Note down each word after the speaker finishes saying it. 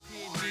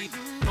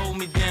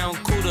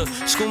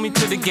shooter. School me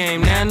to the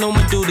game, now I know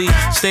my duty.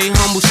 Stay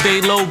humble,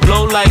 stay low,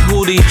 blow like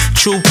Hootie.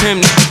 True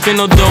pimp, spin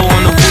no dough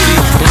on the booty.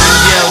 When you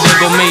yell, there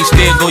go Mace,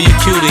 there go your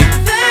cutie.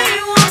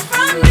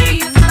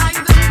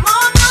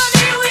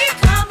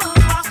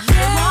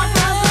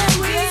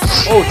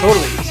 Oh,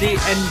 totally. See,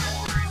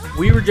 and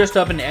we were just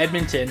up in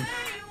Edmonton,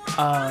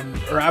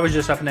 or I was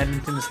just up in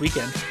Edmonton this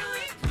weekend,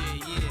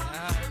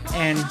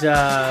 and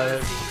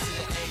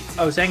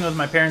I was hanging with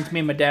my parents. Me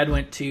and my dad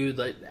went to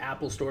the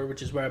Apple store,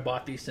 which is where I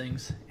bought these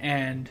things,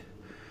 and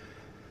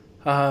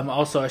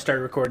also I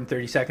started recording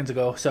 30 seconds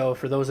ago, so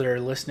for those that are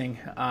listening,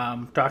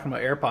 talking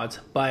about AirPods,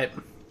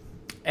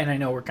 and I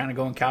know we're kind of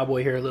going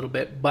cowboy here a little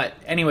bit, but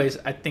anyways,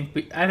 I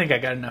think I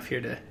got enough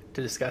here to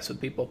discuss with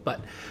people,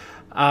 but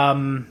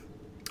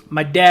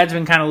my dad's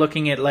been kind of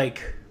looking at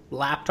like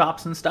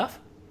laptops and stuff.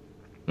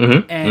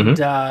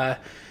 And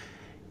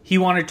he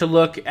wanted to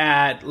look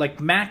at like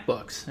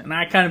MacBooks. And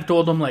I kind of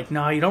told him like,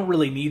 no, you don't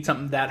really need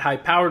something that high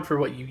powered for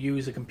what you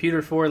use a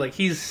computer for. Like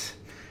he's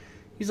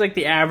like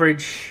the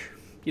average,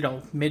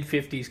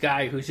 mid-50s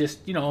guy who's just,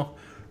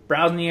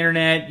 browsing the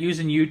internet,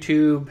 using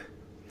YouTube,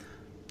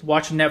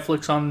 watching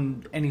Netflix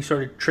on any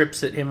sort of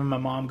trips that him and my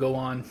mom go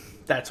on.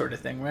 That sort of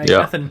thing, right?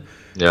 Yeah.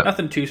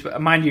 Nothing too special.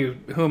 Mind you,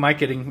 who am I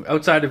kidding?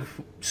 Outside of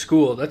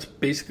school, that's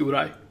basically what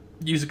I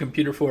use a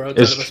computer for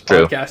outside of us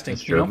podcasting.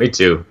 It's true. Me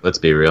too. Let's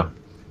be real.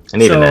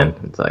 And even then,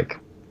 it's like...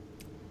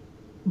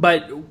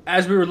 But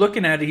as we were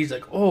looking at it, he's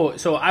like, oh,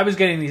 so I was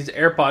getting these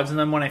AirPods, and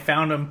then when I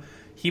found him,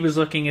 he was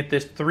looking at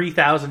this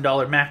 $3,000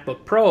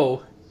 MacBook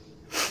Pro.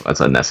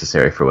 That's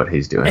unnecessary for what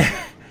he's doing.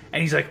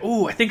 And he's like,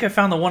 oh, I think I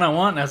found the one I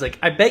want. And I was like,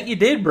 I bet you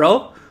did,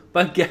 bro.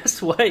 But guess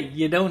what?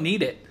 You don't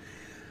need it.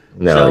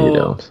 No,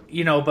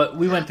 you don't. But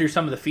we went through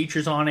some of the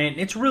features on it, and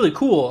it's really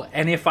cool.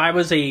 And if I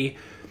was a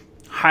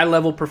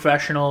high-level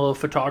professional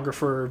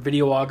photographer,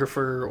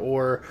 videographer,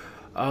 or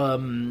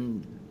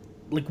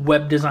like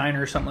web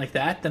designer or something like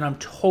that, then I'm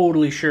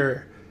totally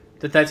sure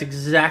that that's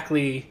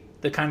exactly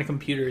the kind of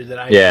computer that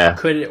I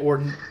could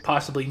or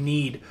possibly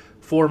need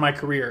for my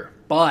career.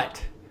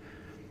 But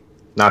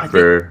not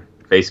for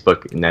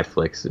Facebook,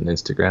 Netflix, and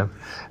Instagram.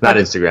 Not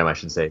Instagram, I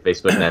should say.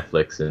 Facebook,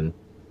 Netflix, and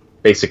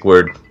basic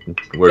word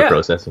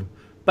processing.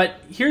 But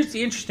here's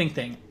the interesting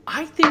thing.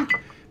 I think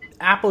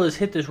Apple has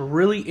hit this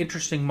really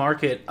interesting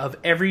market of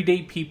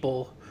everyday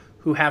people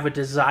who have a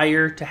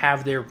desire to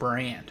have their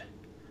brand.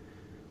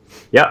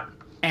 Yeah.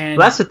 And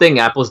that's the thing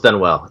Apple's done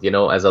well.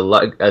 As a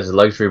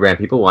luxury brand,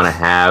 people want to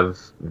have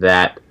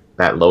that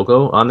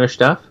logo on their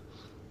stuff.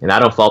 And I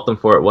don't fault them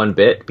for it one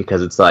bit,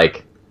 because it's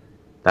like,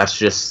 that's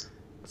just,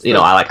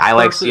 I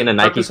like seeing a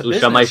Nike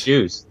swoosh on my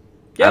shoes.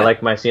 Yeah. I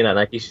like seeing that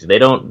Nike shoes.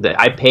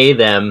 I pay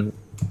them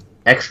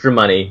extra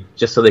money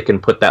just so they can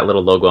put that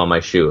little logo on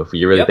my shoe, if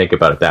you really think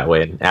about it that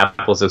way. And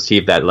Apple's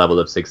achieved that level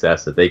of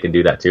success that they can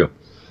do that too.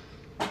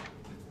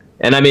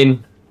 And I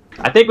mean,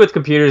 I think with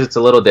computers it's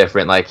a little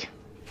different. Like,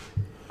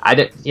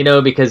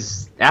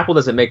 because Apple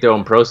doesn't make their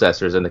own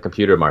processors in the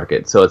computer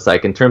market. So it's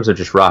like, in terms of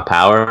just raw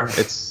power,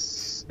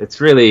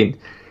 it's really...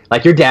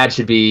 Like, your dad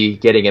should be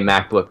getting a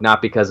MacBook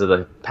not because of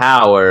the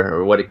power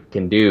or what it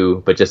can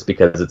do, but just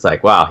because it's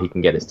like, wow, he can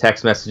get his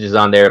text messages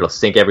on there. It'll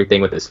sync everything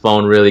with his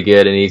phone really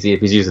good and easy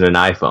if he's using an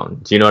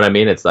iPhone. Do you know what I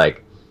mean? It's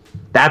like,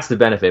 that's the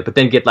benefit. But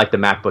then get like the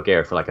MacBook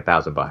Air for like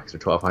 $1,000 or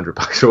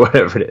 $1,200 or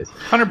whatever it is.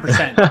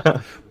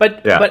 100%.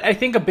 But I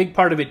think a big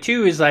part of it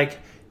too is like,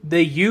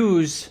 they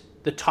use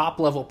the top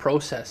level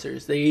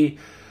processors. They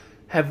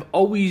have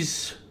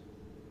always...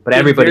 But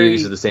everybody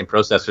uses the same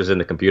processors in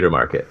the computer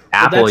market.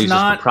 Apple uses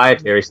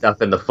proprietary stuff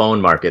in the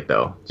phone market,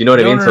 though. Do you know what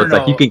I mean? So it's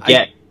like, you can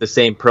get the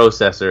same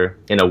processor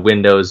in a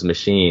Windows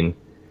machine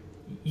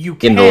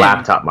in the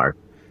laptop market.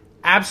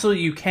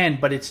 Absolutely, you can,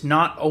 but it's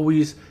not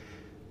always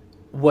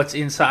what's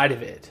inside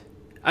of it.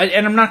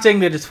 And I'm not saying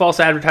that it's false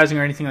advertising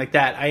or anything like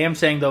that. I am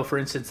saying, though, for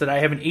instance, that I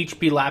have an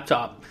HP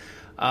laptop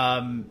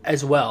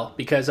as well,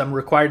 because I'm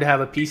required to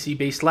have a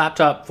PC-based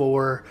laptop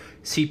for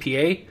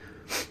CPA.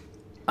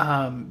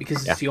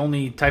 Because it's the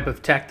only type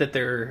of tech that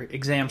their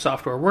exam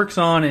software works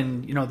on,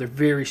 and they're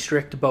very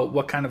strict about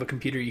what kind of a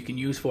computer you can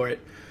use for it.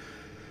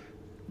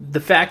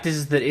 The fact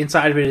is that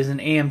inside of it is an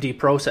AMD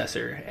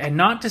processor, and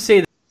not to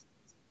say that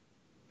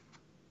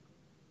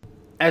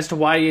as to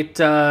why it,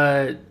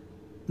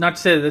 not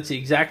to say that that's the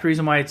exact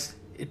reason why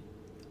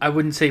I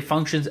wouldn't say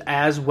functions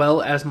as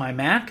well as my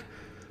Mac,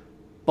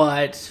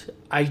 but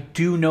I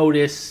do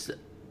notice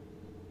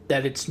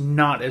that it's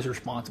not as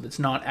responsive. It's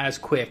not as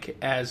quick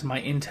as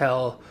my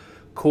Intel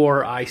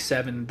Core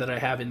i7 that I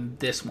have in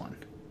this one.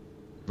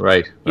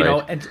 Right.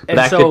 And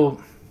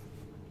so...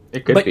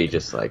 It could be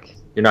just like,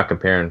 you're not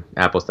comparing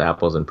apples to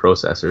apples in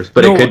processors,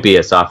 but it could be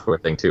a software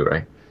thing too,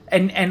 right?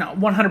 And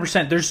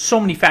 100%, there's so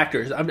many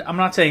factors. I'm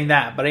not saying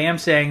that, but I am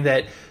saying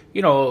that,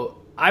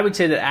 I would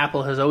say that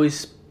Apple has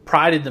always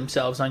prided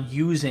themselves on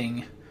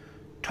using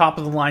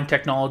top-of-the-line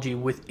technology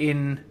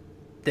within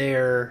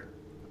their...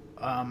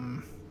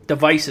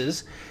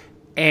 devices,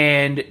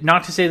 and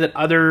not to say that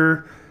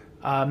other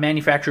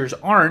manufacturers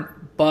aren't,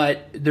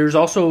 but there's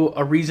also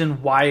a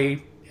reason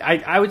why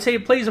I would say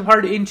it plays a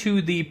part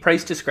into the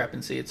price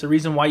discrepancy. It's the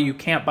reason why you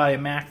can't buy a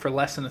Mac for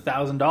less than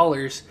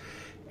 $1,000,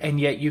 and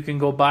yet you can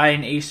go buy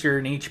an Acer,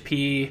 an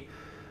HP,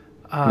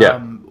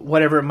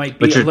 whatever it might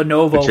be, a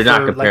Lenovo for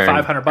like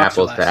 $500 apples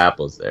or less. to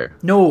apples there.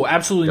 No,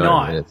 absolutely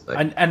not. I mean? It's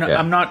like,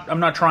 I'm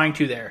not trying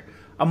to there.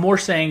 I'm more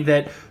saying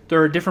that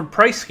there are different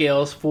price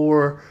scales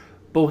for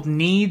both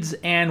needs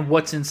and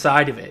what's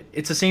inside of it.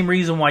 It's the same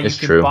reason why you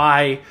can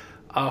buy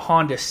a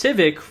Honda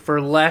Civic for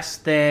less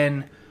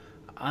than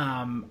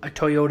a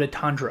Toyota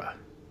Tundra.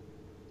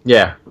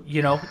 Yeah.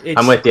 You know,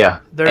 I'm with you.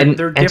 They're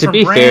different to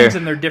be brands, fair,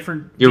 and they're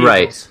different You're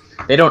vehicles.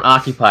 Right. They don't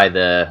occupy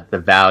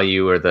the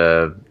value or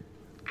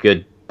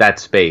that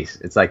space.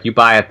 It's like you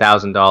buy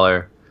 $1,000,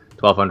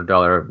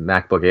 $1,200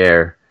 MacBook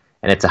Air,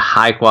 and it's a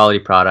high quality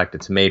product.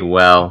 It's made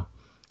well.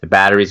 The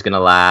battery's going to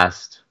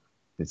last.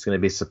 It's going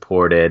to be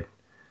supported.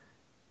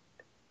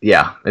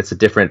 Yeah, it's a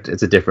different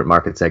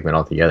market segment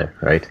altogether,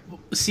 right?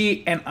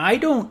 See, and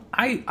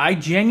I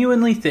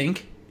genuinely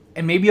think,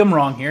 and maybe I'm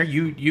wrong here,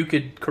 you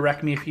could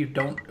correct me if you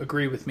don't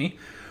agree with me,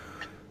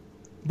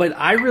 but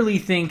I really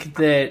think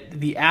that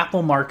the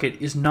Apple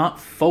market is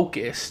not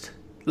focused.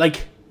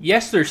 Like,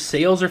 yes, their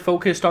sales are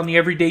focused on the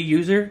everyday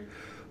user,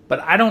 but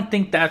I don't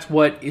think that's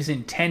what is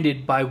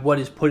intended by what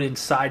is put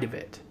inside of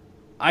it.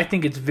 I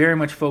think it's very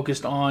much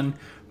focused on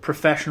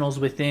professionals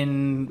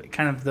within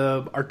kind of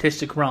the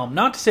artistic realm.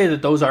 Not to say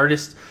that those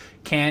artists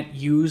can't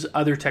use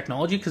other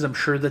technology, because I'm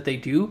sure that they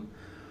do,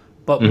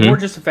 but more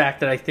just the fact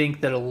that I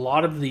think that a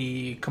lot of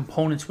the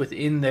components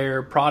within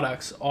their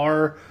products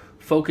are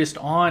focused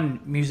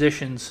on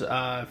musicians,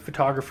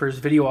 photographers,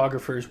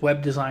 videographers,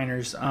 web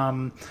designers,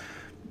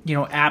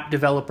 app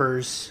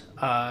developers,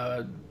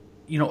 a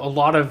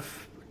lot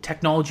of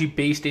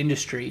technology-based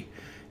industry,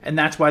 and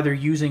that's why they're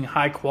using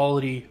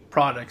high-quality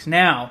products.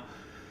 Now,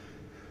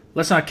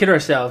 let's not kid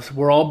ourselves.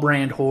 We're all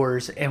brand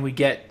whores, and we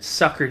get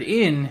suckered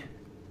in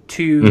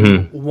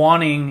to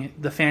wanting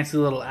the fancy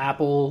little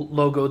Apple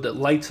logo that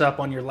lights up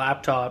on your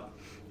laptop,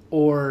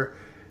 or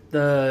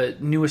the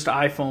newest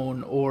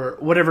iPhone, or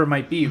whatever it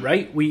might be,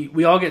 right?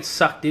 We all get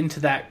sucked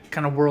into that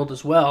kind of world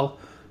as well,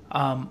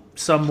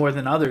 some more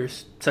than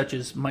others, such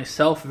as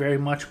myself, very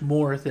much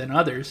more than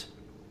others.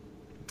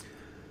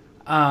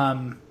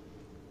 But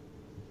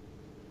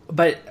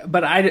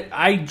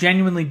I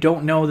genuinely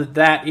don't know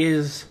that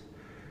is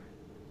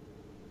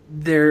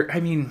their.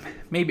 I mean,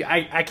 maybe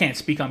I can't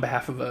speak on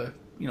behalf of a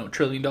 $1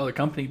 trillion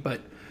company, but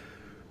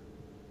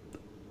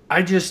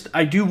I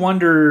do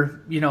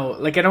wonder.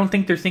 I don't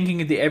think they're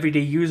thinking of the everyday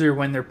user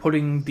when they're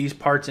putting these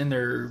parts in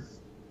their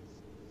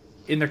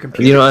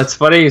computer. It's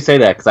funny you say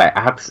that, because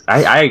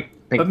I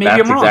think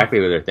that's exactly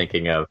what they're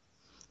thinking of.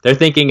 They're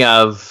thinking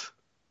of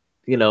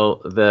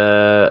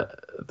the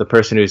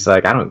person who's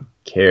like, I don't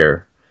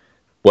care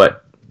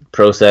what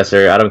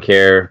processor, I don't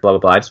care, blah, blah,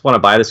 blah. I just want to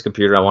buy this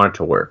computer. I want it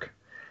to work.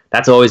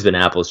 That's always been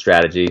Apple's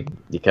strategy,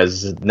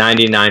 because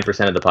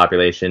 99% of the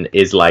population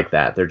is like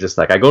that. They're just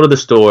like, I go to the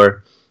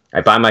store, I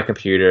buy my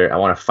computer, I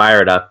want to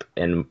fire it up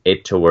and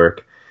it to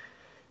work.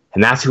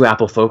 And that's who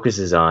Apple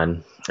focuses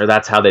on, or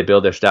that's how they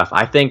build their stuff.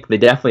 I think they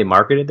definitely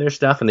marketed their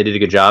stuff, and they did a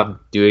good job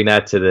doing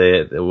that to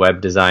the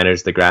web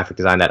designers, the graphic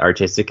design, that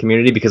artistic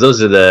community, because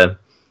those are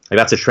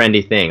that's a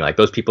trendy thing. Like,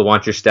 those people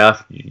want your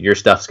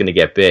stuff's going to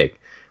get big.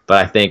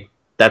 But I think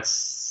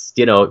that's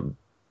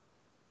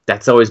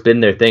always been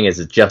their thing, is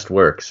it just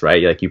works,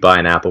 right? Like, you buy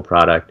an Apple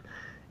product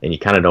and you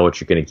kind of know what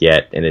you're going to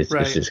get, and it's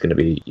just going to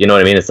be, you know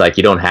what I mean? It's like,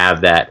 you don't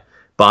have that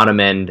bottom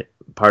end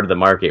part of the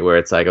market where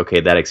it's like, okay,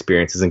 that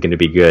experience isn't going to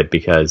be good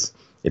because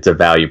it's a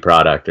value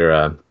product or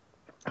a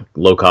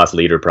low cost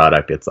leader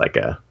product. It's like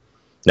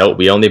no,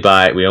 we only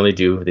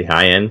do the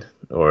high end,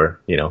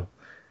 or,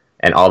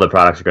 and all the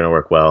products are going to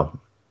work well,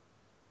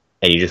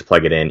 and you just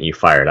plug it in, you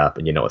fire it up,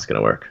 and you know it's going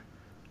to work.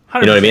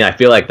 100%. You know what I mean? I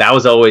feel like that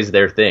was always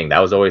their thing. That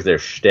was always their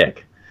shtick.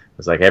 It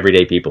was like,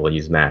 everyday people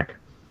use Mac.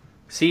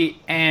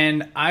 See,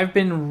 and I've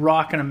been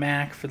rocking a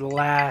Mac for the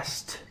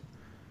last,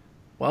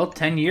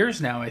 10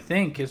 years now, I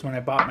think, is when I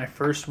bought my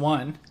first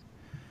one.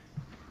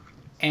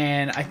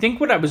 And I think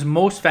what I was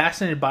most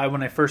fascinated by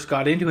when I first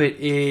got into it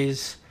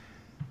is,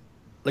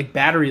 like,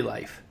 battery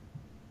life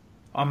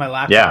on my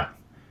laptop.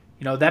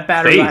 Yeah. That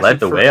battery lasted led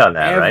the way on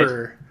that,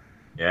 forever. Right?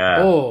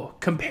 Yeah. Oh,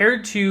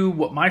 compared to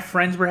what my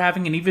friends were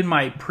having, and even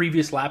my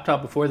previous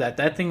laptop before that,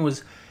 that thing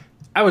was,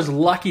 I was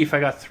lucky if I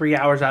got 3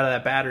 hours out of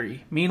that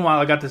battery. Meanwhile,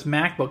 I got this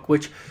MacBook,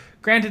 which,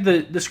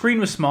 granted, the screen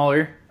was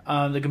smaller,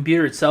 the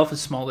computer itself is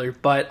smaller,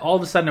 but all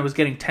of a sudden I was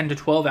getting 10 to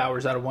 12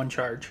 hours out of one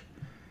charge.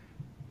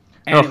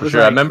 And for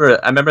sure. Like,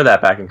 I remember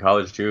that back in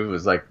college too. It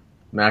was like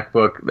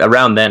MacBook,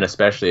 around then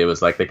especially, it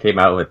was like they came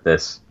out with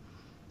this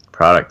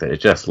product that it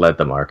just led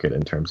the market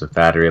in terms of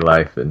battery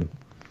life. And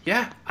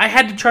yeah, I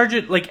had to charge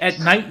it like at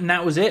night, and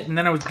that was it, and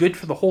then I was good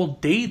for the whole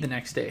day the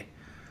next day.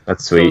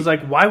 That's sweet. So I was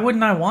like, why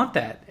wouldn't I want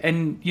that?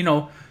 And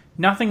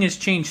nothing has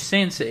changed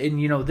since,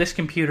 and this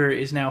computer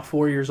is now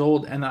 4 years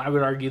old, and I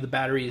would argue the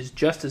battery is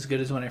just as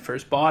good as when I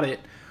first bought it.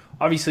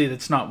 Obviously,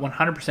 that's not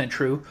 100%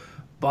 true,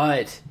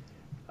 but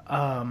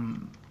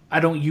I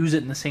don't use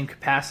it in the same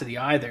capacity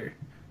either.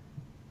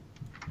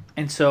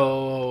 And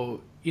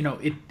so,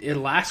 it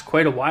lasts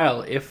quite a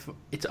while if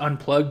it's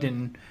unplugged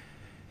and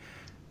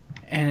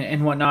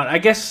whatnot. I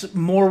guess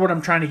more what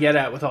I'm trying to get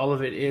at with all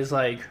of it is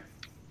like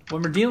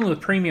when we're dealing with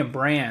premium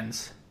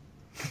brands,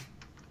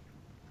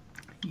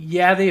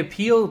 yeah, they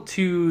appeal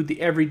to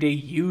the everyday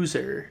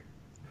user,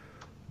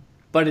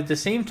 but at the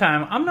same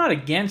time, I'm not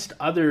against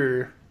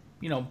other,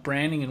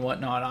 branding and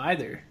whatnot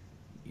either.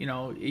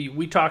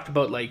 We talked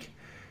about like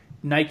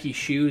Nike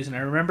shoes, and I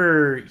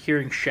remember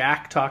hearing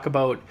Shaq talk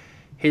about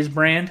his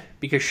brand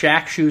because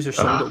Shaq shoes are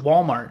sold at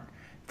Walmart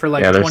for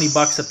like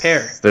 $20 a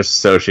pair. They're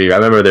so cheap. I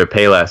remember their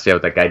Payless,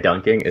 with that guy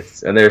dunking.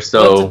 It's a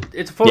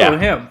photo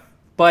of him,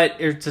 but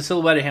it's a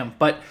silhouette of him.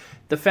 But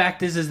the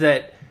fact is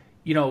that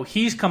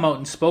he's come out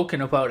and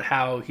spoken about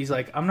how he's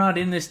like, I'm not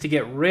in this to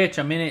get rich.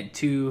 I'm in it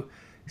to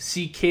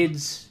see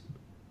kids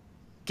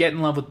get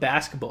in love with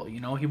basketball.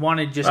 He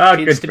wanted just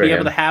kids to be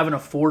able to have an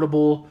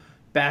affordable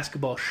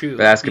basketball shoe.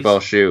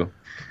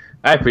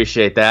 I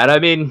appreciate that. I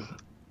mean,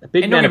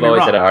 big men have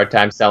always had a hard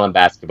time selling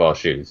basketball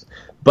shoes.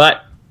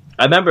 But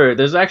I remember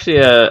there's actually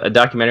a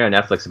documentary on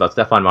Netflix about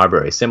Stephon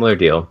Marbury. Similar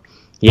deal.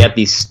 He had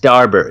these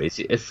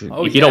Starburys. If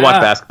you don't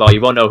watch basketball, you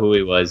won't know who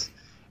he was.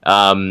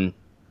 And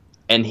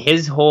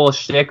his whole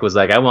shtick was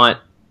like, I want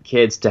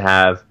kids to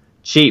have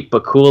cheap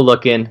but cool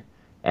looking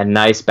and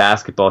nice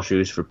basketball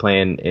shoes for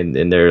playing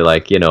in their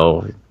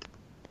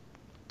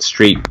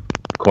street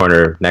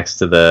corner next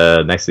to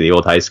the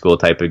old high school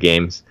type of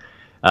games.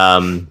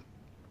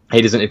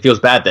 It feels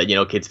bad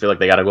that kids feel like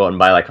they got to go out and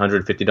buy like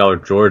 $150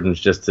 Jordans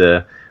just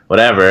to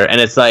whatever, and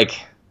it's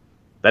like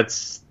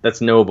that's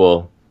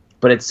noble,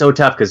 but it's so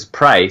tough because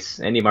price,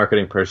 any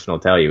marketing person will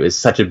tell you, is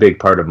such a big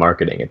part of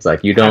marketing. It's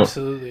like you don't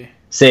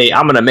say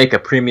I'm going to make a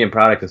premium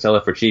product and sell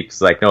it for cheap.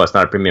 It's like, no, it's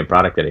not a premium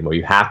product anymore.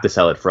 You have to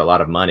sell it for a lot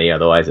of money,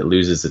 otherwise it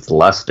loses its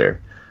luster.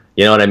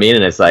 You know what I mean?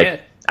 And it's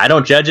like, I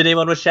don't judge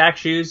anyone with Shaq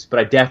shoes, but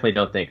I definitely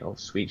don't think, oh,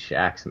 sweet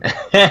Shaqs, man.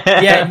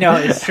 Yeah, no,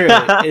 it's true.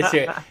 It's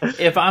true.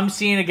 If I'm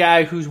seeing a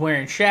guy who's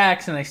wearing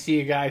Shaqs and I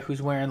see a guy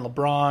who's wearing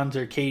LeBrons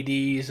or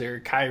KDs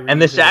or Kyries,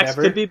 and the Shaqs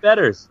could be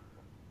better,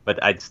 but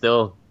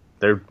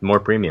they're more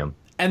premium.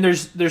 And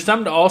there's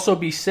something to also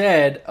be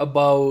said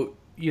about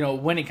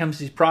when it comes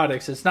to these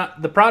products. It's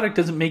not, the product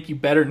doesn't make you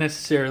better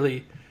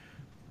necessarily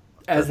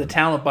as the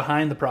talent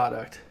behind the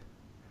product.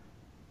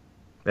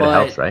 It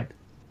helps, right?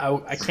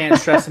 I can't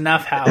stress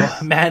enough how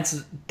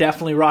Matt's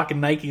definitely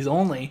rocking Nikes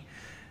only.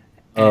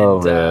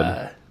 And,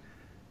 man.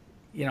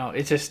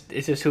 It's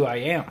just who I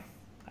am.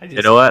 I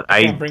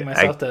can't bring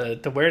myself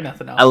to wear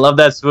nothing else. I love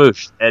that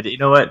swoosh. And you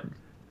know what,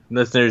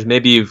 listeners,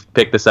 maybe you've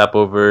picked this up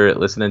over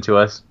listening to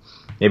us.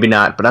 Maybe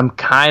not, but I'm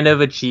kind of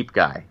a cheap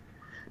guy.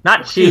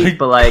 Not cheap,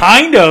 but like...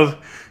 kind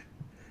of?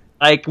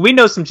 Like, we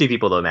know some cheap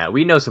people, though, Matt.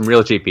 We know some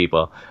real cheap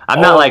people.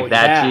 I'm not like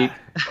that cheap.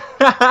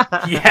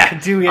 Yeah,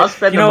 dude. I'll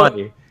spend the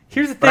money.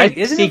 Here's the thing,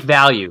 I seek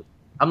value.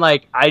 I'm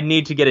like, I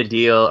need to get a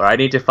deal, or I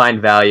need to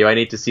find value. I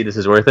need to see this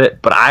is worth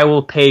it, but I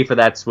will pay for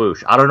that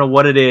swoosh. I don't know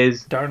what it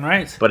is. Darn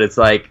right. But it's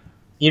like,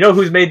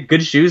 who's made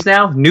good shoes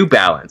now? New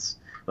Balance.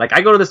 Like,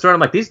 I go to the store and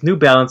I'm like, these New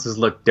Balances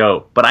look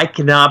dope, but I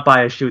cannot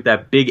buy a shoe with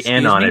that big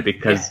N on it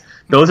because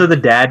those are the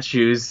dad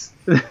shoes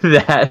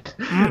that,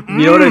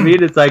 you know what I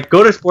mean? It's like,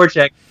 go to Sport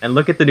Check and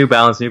look at the New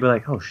Balance and you'll be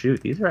like, oh shoot,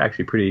 these are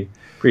actually pretty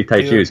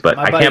tight shoes, but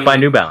I can't buy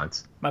New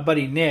Balance. My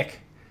buddy Nick,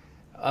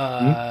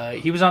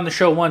 he was on the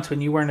show once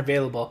when you weren't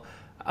available.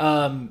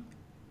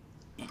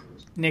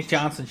 Nick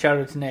Johnson, shout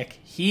out to Nick.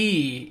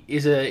 He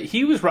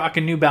was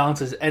rocking New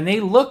Balances and they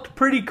looked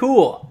pretty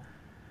cool.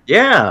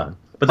 Yeah,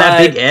 but that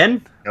big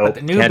N? Nope, but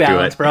the New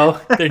Balance, bro.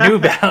 They're New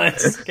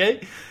Balance,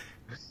 okay?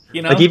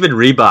 Like even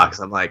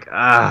Reeboks, I'm like,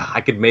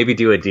 I could maybe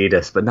do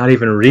Adidas, but not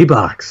even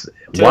Reeboks.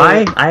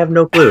 Why? I have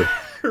no clue.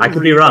 I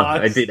could be wrong.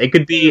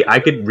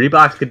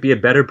 Reeboks could be a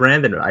better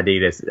brand than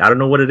Adidas. I don't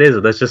know what it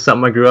is. That's just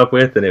something I grew up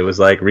with, and it was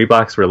like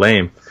Reeboks were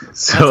lame.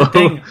 So that's the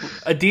thing.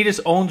 Adidas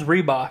owns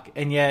Reebok,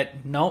 and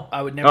yet nope,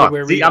 I would never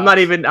wear Reeboks. I'm not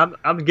even.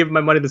 I'm giving my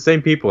money to the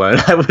same people,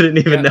 and I wouldn't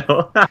even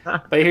know.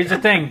 But here's the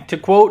thing: to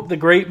quote the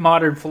great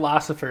modern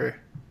philosopher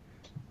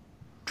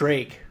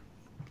Drake,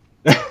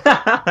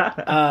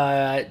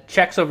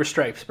 checks over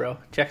stripes, bro.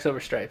 Checks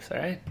over stripes. All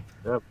right.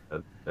 Yep,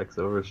 checks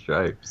over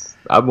stripes.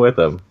 I'm with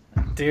him.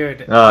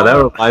 Dude. Oh, that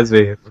reminds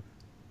me.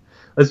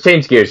 Let's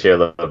change gears here a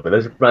little bit.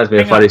 This reminds me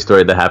of a funny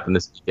story that happened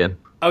this weekend.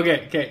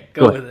 Okay,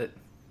 go with it.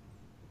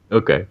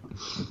 Okay.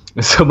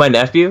 So my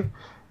nephew,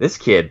 this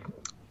kid,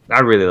 I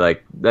really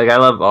like I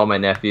love all my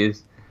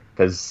nephews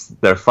because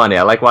they're funny.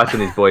 I like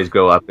watching these boys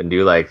grow up and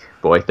do like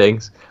boy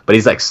things, but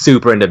he's like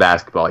super into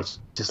basketball. He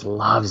just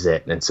loves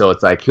it. And so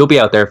it's like he'll be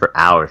out there for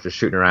hours just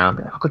shooting around.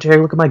 Like, Uncle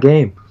Jerry, look at my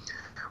game.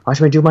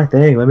 Watch me do my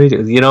thing. Let me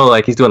do,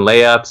 like he's doing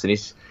layups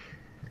and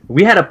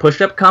we had a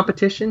push-up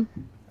competition.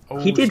 Oh,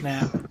 he did.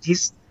 Snap.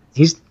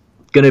 He's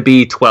gonna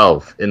be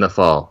 12 in the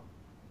fall.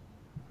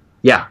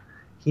 Yeah,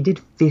 he did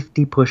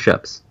 50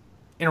 push-ups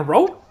in a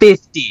row.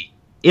 50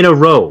 in a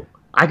row.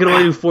 I could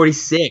only do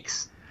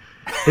 46.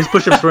 His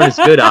push-ups weren't as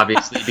good,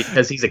 obviously,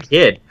 because he's a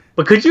kid.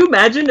 But could you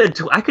imagine?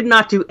 I could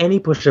not do any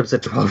push-ups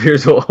at 12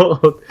 years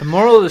old. The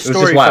moral of the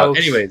story, folks,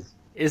 Anyways,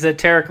 is that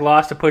Tarek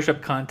lost a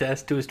push-up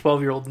contest to his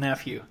 12-year-old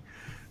nephew.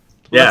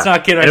 Yeah. Let's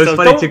not kid And it was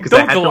ourselves. funny, too, 'cause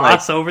Don't I had to,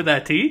 gloss over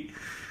that, T.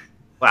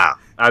 Wow.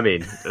 I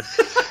mean,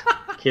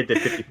 kid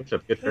did 50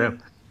 push-ups. Good for him.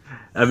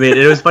 I mean,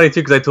 it was funny,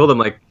 too, because I told him,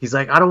 like, he's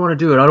like, I don't want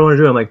to do it.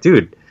 I'm like,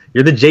 dude,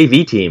 you're the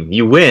JV team.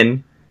 You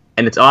win,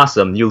 and it's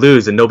awesome. You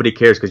lose, and nobody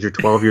cares because you're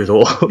 12 years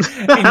old.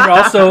 And you're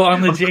also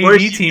on the Of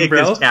course JV you team, take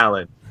bro. This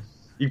challenge.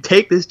 You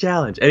take this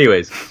challenge.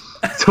 Anyways,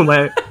 so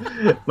my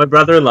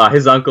brother-in-law,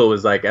 his uncle,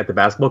 was, like, at the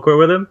basketball court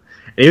with him,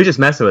 and he was just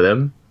messing with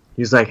him.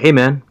 He was like, hey,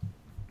 man,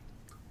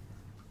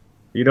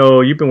 you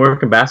know, you've been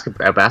working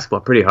at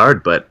basketball pretty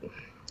hard, but,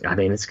 I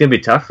mean, it's going to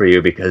be tough for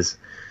you because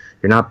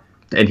you're not,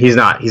 and he's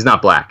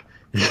not black.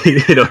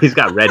 You know, he's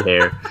got red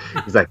hair.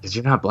 He's like, because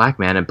you're not black,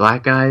 man, and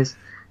black guys,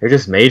 they're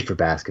just made for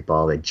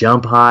basketball. They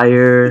jump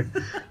higher,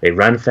 they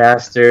run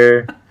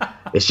faster.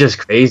 It's just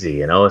crazy,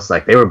 you know? It's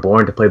like they were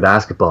born to play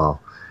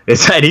basketball.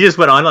 And he just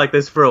went on like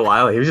this for a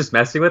while. He was just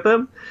messing with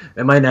them.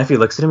 And my nephew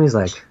looks at him, he's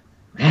like,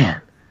 man,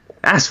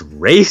 that's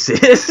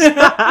racist.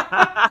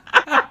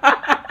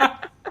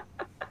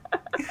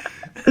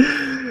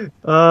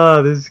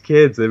 Oh, these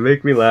kids, they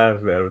make me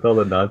laugh, man, with all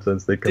the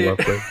nonsense they come up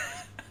with.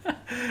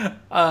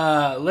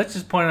 Let's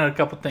just point out a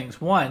couple things.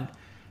 One,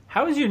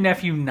 how is your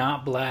nephew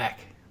not black?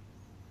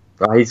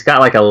 Well, he's got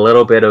like a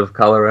little bit of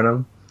color in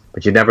him,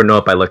 but you never know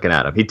it by looking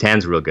at him. He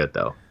tans real good,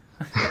 though.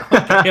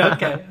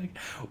 Okay.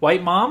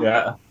 White mom?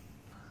 Yeah.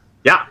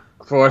 Yeah,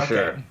 for Okay.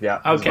 sure. Yeah,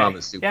 Okay. his mom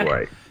is super Yeah.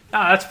 white. No,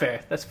 that's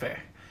fair. That's fair.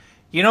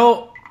 You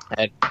know,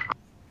 And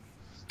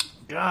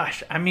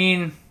gosh, I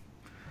mean,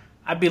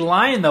 I'd be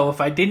lying, though, if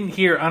I didn't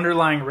hear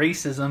underlying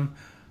racism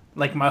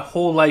like my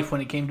whole life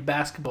when it came to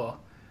basketball.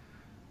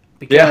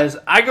 Because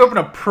I grew up in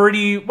a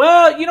pretty,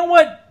 well, you know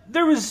what?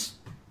 There was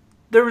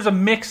a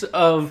mix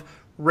of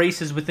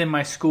races within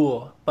my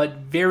school, but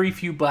very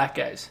few black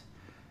guys.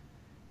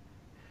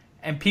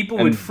 And people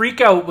would freak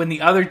out when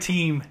the other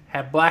team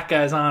had black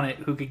guys on it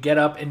who could get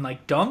up and,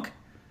 like, dunk.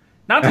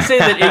 Not to say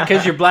that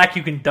because you're black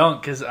you can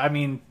dunk, because, I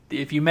mean,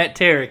 if you met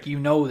Tarek, you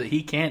know that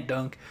he can't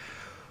dunk.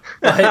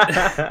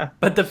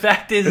 But the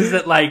fact is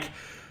that, like,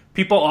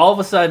 people all of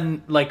a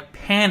sudden, like,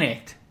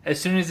 panicked as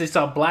soon as they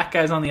saw black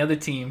guys on the other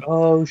team.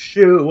 oh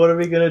shoot, what are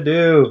we gonna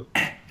do?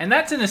 And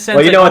that's in a sense.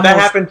 Well, you like, know what? That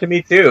almost- happened to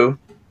me too.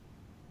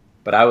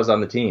 But I was on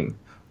the team.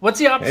 What's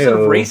the opposite of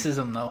Heyo.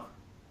 racism, though?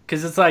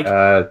 Because it's like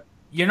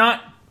you're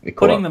not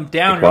Equal- putting them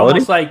down.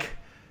 equality? You're almost like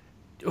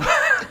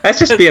That's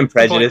just being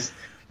prejudiced.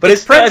 But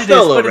it's prejudice,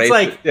 still a little but it's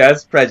racist. like- Yeah,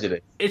 it's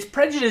prejudice. it's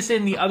prejudice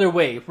in the other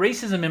way.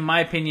 Racism, in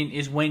my opinion,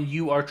 is when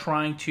you are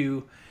trying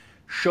to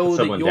show that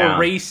Someone your down.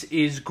 race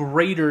is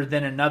greater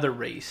than another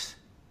race.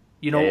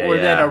 You know, Yeah, or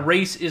that yeah. a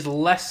race is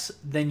less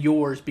than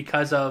yours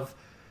because of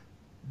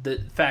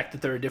the fact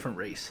that they're a different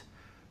race.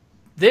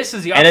 This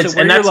is the And opposite,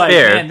 where and you're that's like,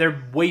 fair. man,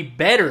 they're way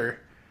better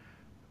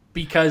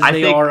because I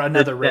they think are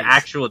another the race.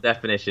 actual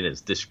definition is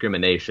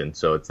discrimination.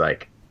 So it's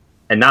like,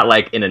 and not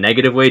like in a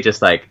negative way,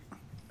 just like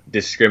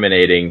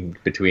discriminating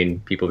between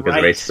people because Right.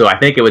 of race. So I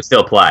think it would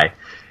still apply.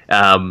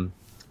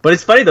 But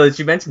it's funny though that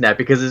you mentioned that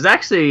because it's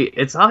actually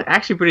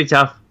pretty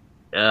tough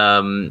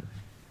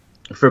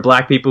for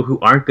black people who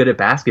aren't good at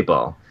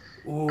basketball.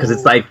 Because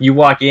it's like you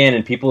walk in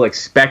and people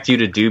expect you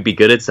to be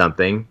good at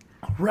something,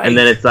 right. and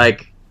then it's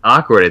like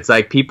awkward. It's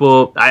like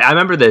people. I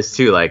remember this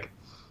too. Like,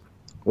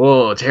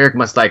 whoa, Tarek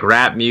must like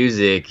rap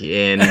music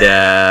and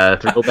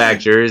throwback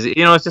jersey.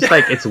 You know, it's just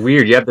like it's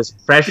weird. You have this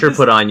pressure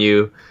put on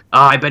you.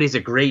 Oh, I bet he's a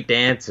great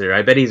dancer.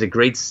 I bet he's a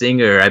great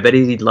singer. I bet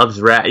he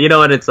loves rap. You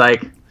know, and it's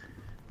like.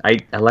 I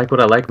like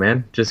what I like,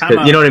 man. Just 'cause, Time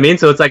out. you know what I mean.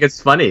 So it's like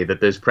it's funny that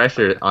there's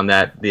pressure on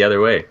that the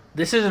other way.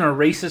 This isn't a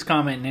racist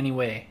comment in any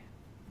way,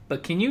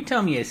 but can you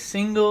tell me a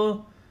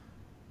single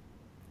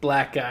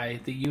black guy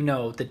that you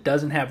know that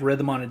doesn't have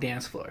rhythm on a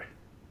dance floor?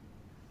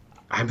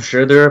 I'm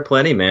sure there are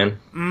plenty, man.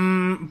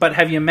 But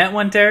have you met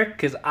one, Derek?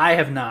 Because I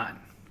have not.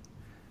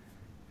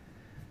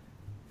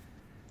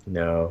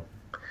 No.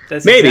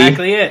 That's Maybe.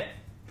 exactly it.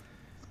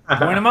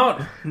 Point them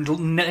out.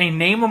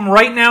 Name them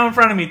right now in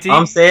front of me, T. All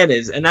I'm saying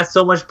is, and that's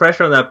so much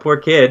pressure on that poor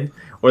kid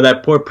or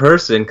that poor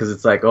person because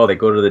it's like, oh, they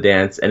go to the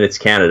dance and it's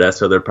Canada,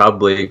 so they're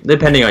probably,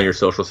 depending on your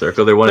social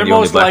circle, they're one They're of the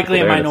only most black likely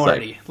a people there, and it's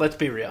minority. like, Let's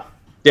be real.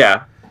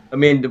 yeah, I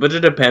mean, but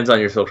it depends on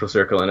your social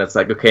circle, and it's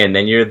like, okay, and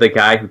then you're the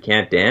guy who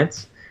can't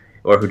dance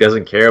or who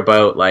doesn't care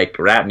about like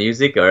rap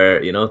music or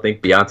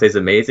think Beyonce's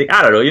amazing.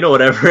 I don't know,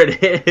 whatever it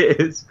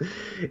is.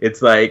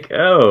 It's like,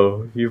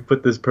 oh, you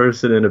put this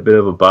person in a bit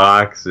of a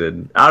box,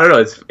 and I don't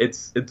know.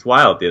 It's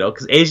wild,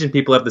 because Asian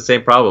people have the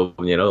same problem,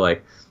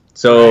 like,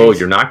 so Right.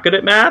 you're not good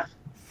at math,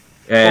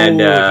 and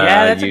Ooh,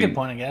 yeah, that's a good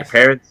point, I your guess.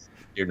 parents,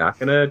 you're not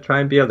gonna try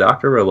and be a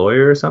doctor or a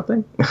lawyer or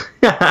something.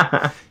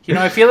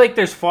 I feel like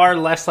there's far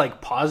less like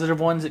positive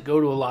ones that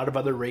go to a lot of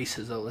other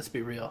races, though. Let's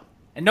be real.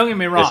 And don't get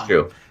me wrong. That's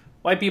true.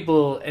 White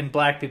people and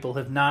black people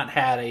have not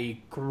had a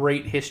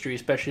great history,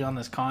 especially on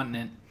this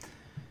continent.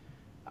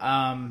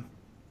 But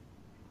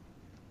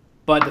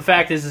the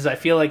fact is I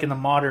feel like in the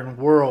modern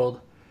world,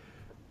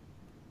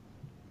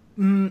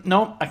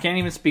 no, I can't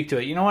even speak to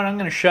it. You know what? I'm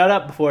going to shut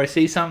up before I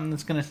say something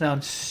that's going to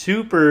sound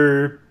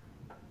super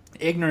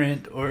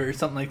ignorant or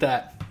something like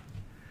that.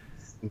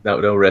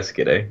 No risk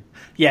it, eh?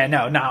 Yeah,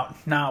 no,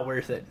 not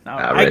worth it. No,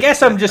 Not I risk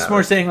guess it, I'm just not more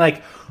risk saying,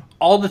 like,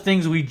 all the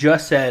things we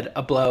just said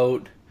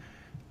about,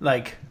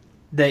 like,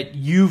 that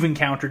you've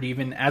encountered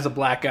even as a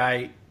black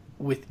guy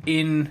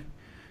within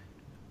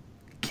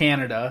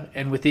Canada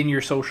and within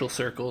your social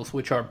circles,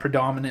 which are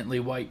predominantly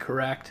white,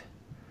 correct?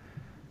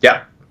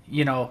 Yeah.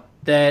 You know,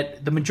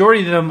 that the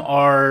majority of them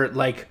are,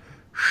 like,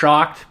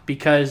 shocked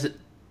because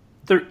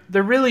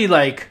they're really,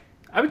 like,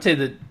 I would say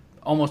that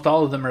almost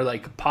all of them are,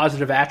 like,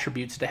 positive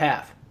attributes to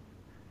have.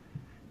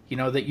 You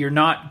know, that you're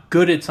not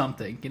good at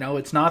something. You know,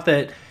 it's not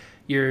that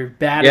you're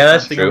bad at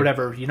something or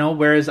whatever. You know,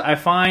 whereas I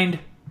find,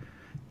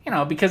 you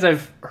know, because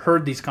I've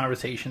heard these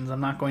conversations,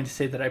 I'm not going to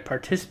say that I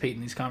participate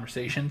in these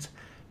conversations,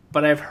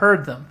 but I've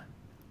heard them,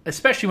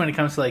 especially when it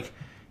comes to, like,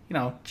 you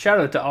know, shout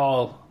out to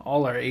all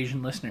our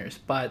Asian listeners.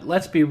 But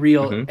let's be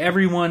real,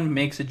 everyone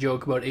makes a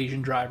joke about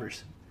Asian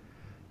drivers.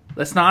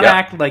 Let's not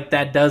act like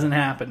that doesn't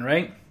happen,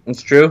 right?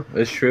 It's true.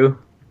 It's true.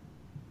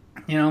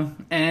 You know,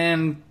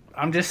 and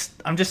I'm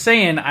just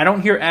saying, I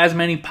don't hear as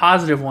many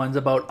positive ones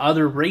about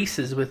other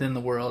races within the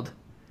world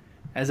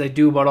as I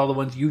do about all the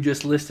ones you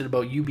just listed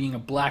about you being a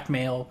black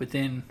male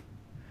within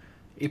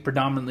a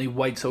predominantly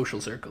white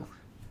social circle.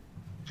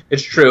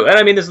 It's true. And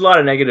I mean, there's a lot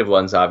of negative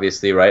ones,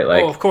 obviously, right?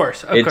 Like, of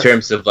course. In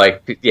terms of,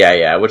 like, which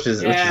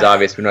is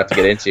obvious we don't have to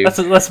get into.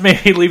 Let's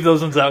maybe leave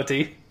those ones out,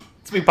 T.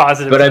 Let's be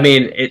positive. But I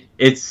mean,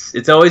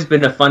 it's always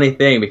been a funny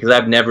thing because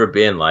I've never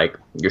been, like,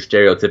 your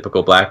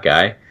stereotypical black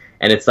guy.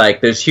 And it's like,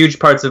 there's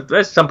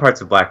some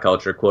parts of black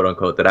culture, quote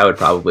unquote, that I would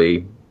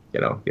probably, you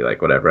know, be like,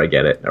 whatever, I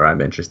get it, or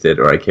I'm interested,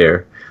 or I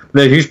care.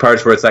 But there's huge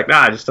parts where it's like,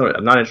 I'm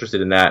not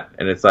interested in that.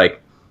 And it's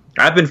like,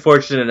 I've been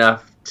fortunate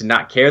enough to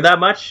not care that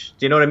much.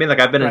 Do you know what I mean? Like,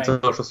 I've been in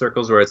social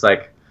circles where it's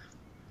like,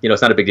 you know,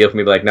 it's not a big deal for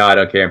me to be like, no, I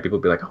don't care. And people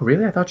be like, oh,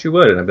 really? I thought you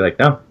would. And I'd be like,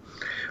 no.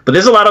 But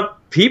there's a lot of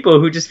people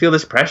who just feel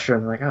this pressure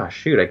and they're like, oh,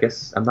 shoot, I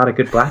guess I'm not a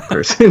good black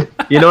person.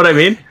 You know what I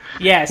mean?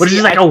 Yeah. Which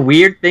is like a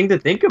weird thing to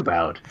think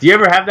about. Do you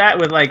ever have that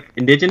with, like,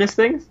 indigenous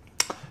things?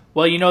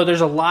 Well, you know,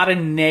 there's a lot of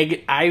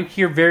I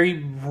hear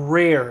very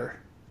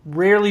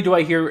rarely do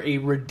I hear a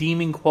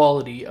redeeming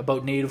quality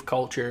about Native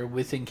culture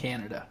within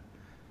Canada.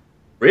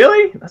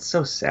 Really? That's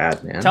so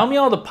sad, man. Tell me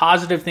all the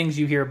positive things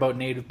you hear about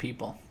Native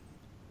people.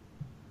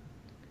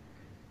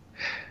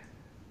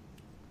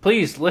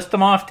 Please, list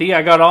them off, T.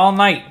 I got all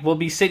night. We'll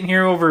be sitting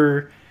here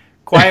over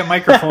quiet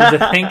microphones,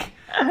 I think.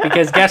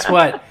 Because guess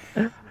what?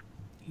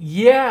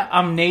 Yeah,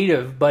 I'm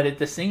Native, but at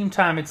the same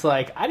time, it's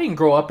like, I didn't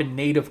grow up in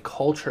Native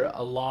culture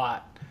a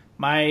lot.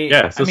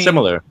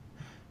 Similar.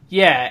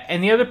 Yeah,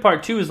 and the other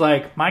part, too, is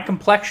like, my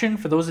complexion,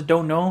 for those that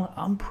don't know,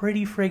 I'm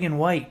pretty friggin'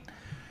 white.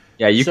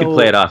 Yeah, you could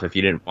play it off if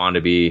you didn't want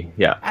to be,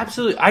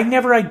 Absolutely. I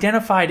never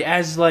identified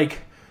as, like,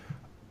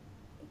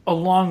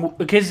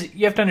 because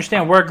you have to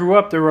understand, where I grew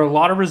up, there were a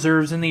lot of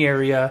reserves in the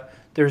area.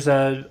 There's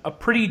a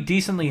pretty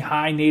decently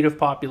high Native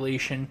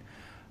population.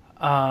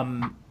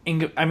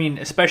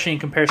 Especially in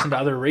comparison to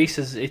other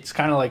races, it's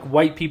kind of like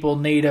white people,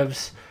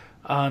 natives,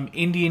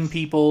 Indian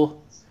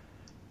people,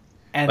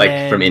 and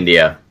then, from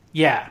India.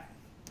 Yeah.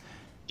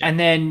 And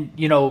then,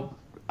 you know,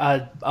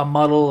 a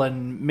muddle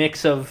and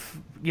mix of,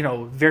 you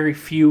know, very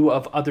few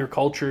of other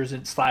cultures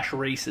and /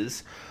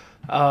 races.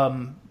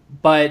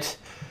 But,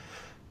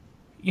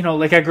 you know,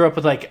 like, I grew up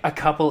with, like, a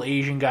couple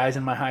Asian guys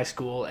in my high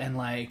school and,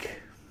 like,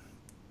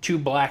 2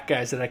 black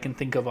guys that I can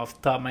think of off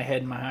the top of my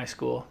head in my high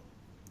school.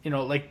 You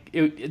know, like,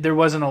 there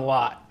wasn't a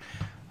lot.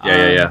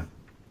 Yeah.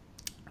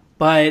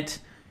 But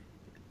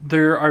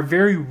there are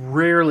very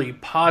rarely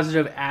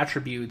positive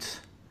attributes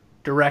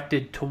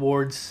directed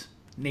towards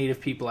Native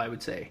people, I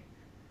would say,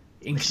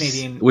 in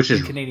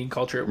Canadian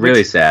culture.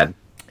 Really sad.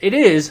 It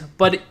is,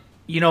 but,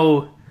 you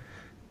know,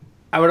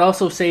 I would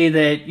also say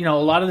that, you know,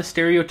 a lot of the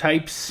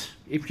stereotypes,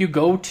 if you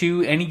go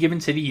to any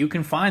given city, you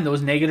can find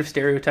those negative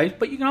stereotypes,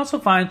 but you can also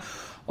find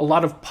a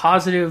lot of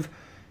positive,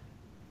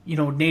 you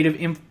know,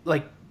 native,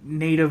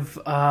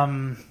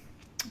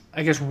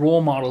 I guess,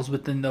 role models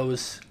within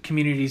those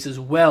communities as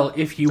well,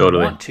 if you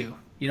want to.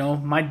 You know,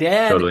 my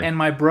dad and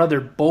my brother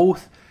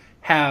both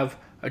have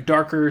a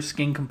darker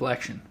skin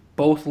complexion.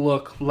 Both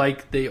look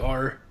like they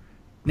are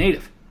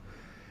Native.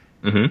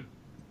 Mm-hmm.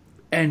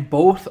 And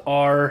both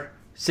are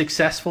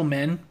successful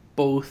men,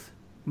 both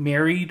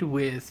married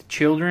with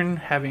children,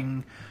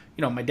 having,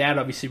 you know, my dad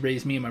obviously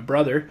raised me and my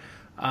brother,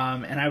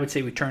 and I would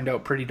say we turned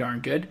out pretty darn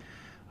good.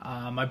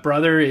 My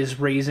brother is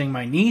raising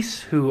my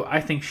niece, who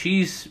I think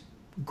she's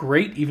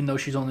great, even though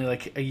she's only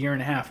like a year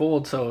and a half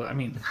old. So, I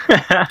mean,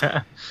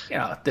 you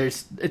know,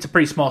 it's a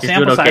pretty small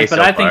sample size, but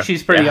I think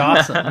she's pretty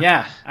awesome.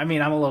 Yeah. I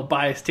mean, I'm a little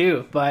biased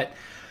too, but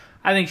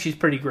I think she's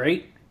pretty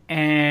great.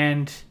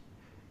 And,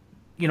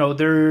 you know,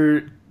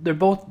 they're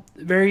both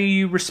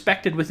very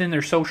respected within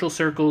their social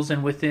circles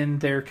and within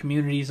their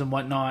communities and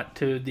whatnot,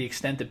 to the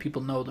extent that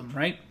people know them,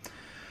 right?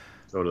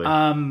 Totally.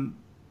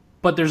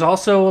 But there's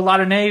also a lot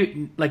of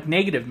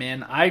negative,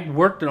 man. I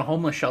worked in a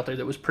homeless shelter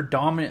that was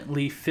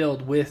predominantly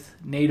filled with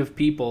Native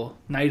people,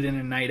 night in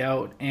and night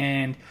out.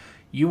 And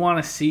you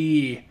want to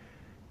see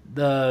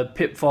the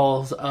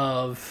pitfalls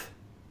of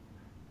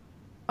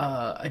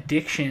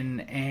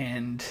addiction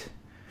and,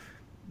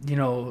 you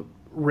know,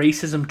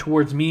 racism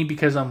towards me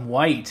because I'm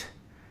white.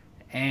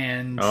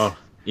 And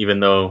even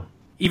though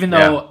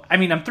I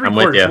mean, I'm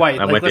three-quarters white.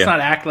 Like, let's not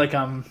act like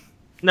I'm...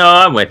 No,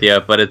 I'm with you,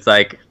 but it's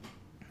like...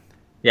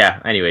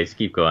 Yeah, anyways,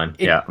 keep going.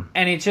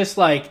 And it's just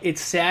like,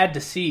 it's sad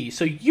to see.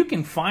 So you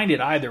can find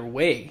it either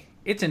way.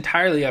 It's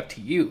entirely up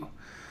to you.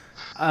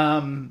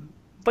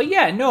 But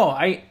yeah, no,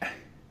 I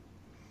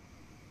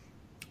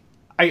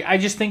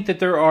just think that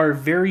there are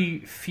very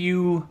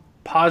few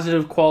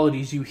positive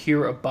qualities you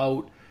hear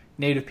about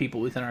Native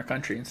people within our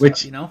country and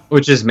stuff, you know?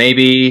 Which is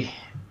maybe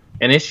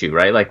an issue,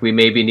 right? Like, we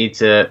maybe need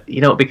to,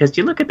 you know, because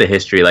you look at the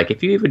history, like,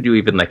 if you even do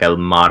even like a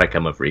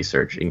modicum of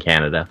research in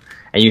Canada,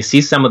 and you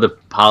see some of the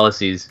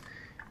policies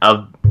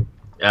of,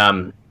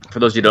 for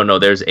those who don't know,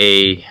 there's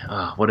an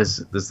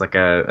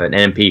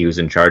MP who's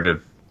in charge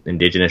of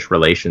Indigenous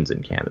relations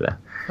in Canada.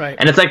 Right.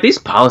 And it's like, these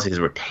policies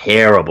were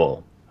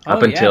terrible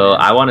up until,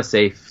 I want to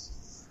say,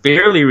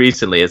 fairly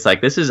recently. It's like,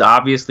 this is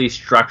obviously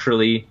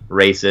structurally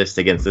racist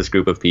against this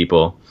group of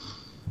people.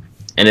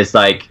 And it's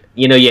like,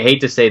 you know, you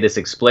hate to say this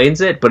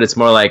explains it, but it's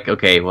more like,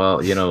 okay,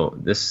 well, you know,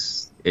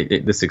 this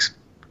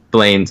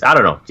explains, I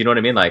don't know. Do you know what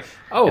I mean? Like,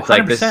 it's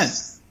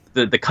 100%.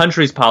 Like the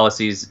country's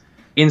policies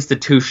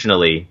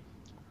institutionally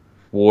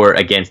were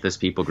against this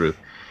people group.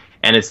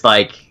 And it's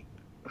like,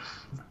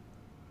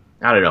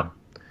 I don't know.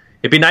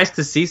 It'd be nice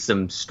to see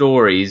some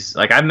stories.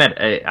 Like, I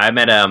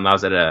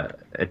was at a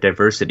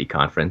diversity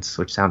conference,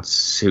 which sounds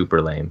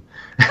super lame.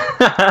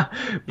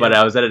 But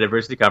I was at a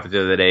diversity conference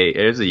the other day.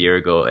 It was a year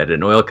ago at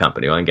an oil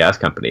and gas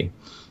company.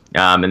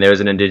 And there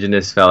was an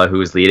Indigenous fella who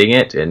was leading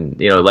it and,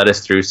 you know, led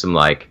us through some,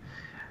 like,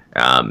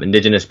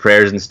 Indigenous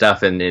prayers and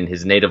stuff in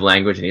his native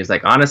language. And he's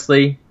like,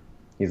 honestly,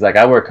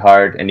 I work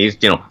hard. And he's,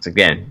 you know,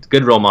 again,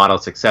 good role model,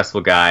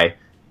 successful guy,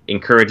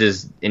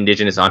 encourages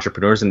Indigenous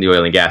entrepreneurs in the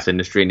oil and gas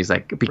industry. And he's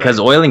like, because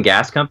oil and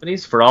gas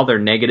companies, for all their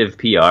negative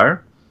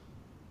PR,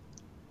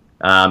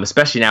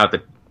 especially now at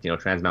the, you know,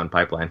 Trans Mountain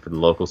Pipeline, for the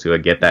locals who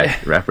get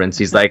that reference,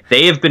 he's like,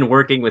 they have been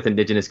working with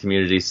Indigenous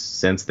communities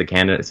since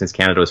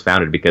Canada was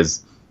founded,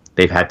 because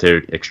they've had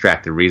to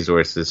extract the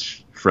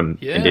resources from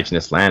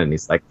Indigenous land. And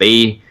he's like,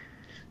 they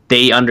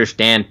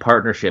understand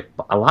partnership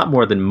a lot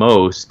more than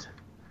most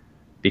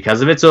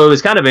because of it. So it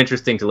was kind of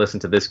interesting to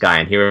listen to this guy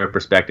and hear a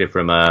perspective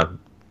from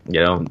you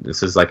know,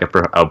 this is like a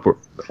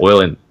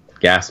oil and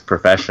gas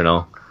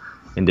professional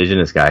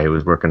Indigenous guy who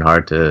was working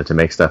hard to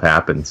make stuff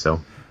happen.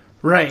 So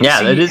right,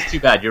 yeah, it is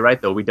too bad. You're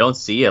right, though. We don't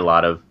see a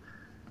lot of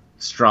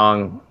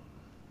strong.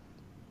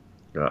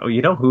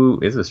 You know who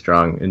is a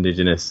strong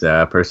Indigenous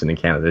person in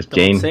Canada? There's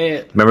Jane. Say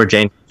it. Remember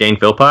Jane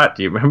Philpott?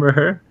 Do you remember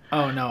her?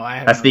 Oh no, I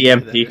haven't. That's the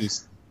MP who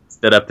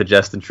stood up to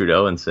Justin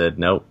Trudeau and said,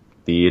 "Nope."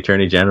 The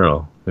Attorney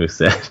General who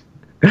said,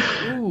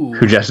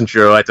 "Who Justin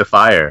Trudeau had to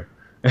fire."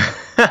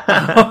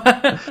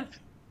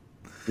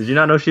 Did you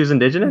not know she was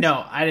Indigenous?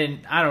 No, I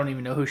didn't. I don't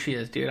even know who she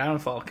is, dude. I don't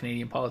follow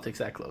Canadian politics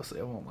that closely.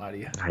 I won't lie to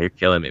you. Oh, you're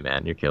killing me,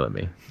 man. You're killing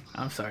me.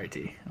 I'm sorry,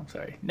 T. I'm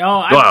sorry. No,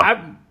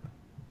 I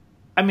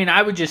mean,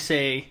 I would just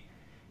say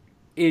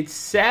it's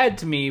sad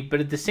to me,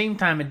 but at the same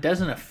time, it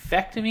doesn't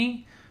affect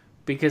me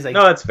because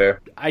no, that's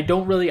fair. I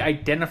don't really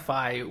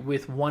identify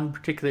with one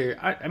particular.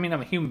 I mean, I'm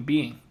a human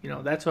being. You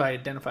know, that's who I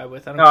identify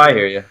with. I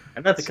hear you,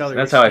 and that's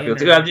how I feel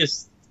too.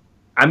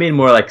 I mean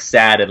more like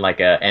sad and like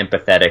a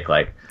empathetic,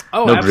 like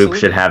no absolutely. Group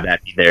should have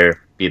that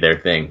be their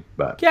thing.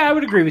 But yeah, I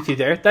would agree with you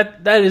there.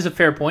 That is a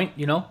fair point.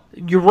 You know,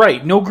 you're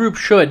right. No group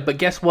should, but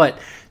guess what?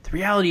 The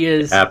reality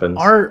is,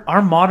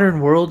 our modern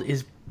world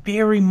is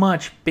very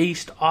much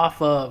based off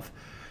of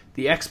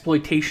the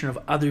exploitation of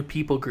other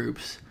people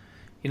groups.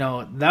 You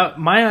know, that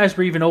my eyes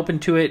were even open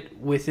to it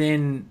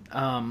within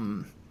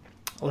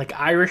like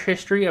Irish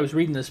history. I was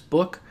reading this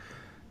book.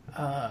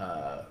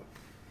 I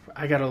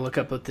got to look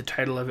up what the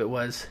title of it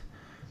was.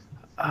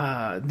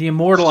 The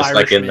Immortal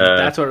Irishman.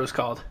 That's what it was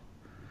called.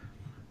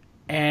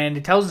 And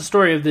it tells the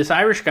story of this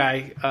Irish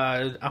guy.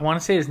 I want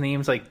to say his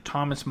name's like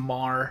Thomas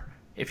Marr.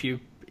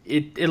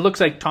 It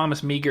looks like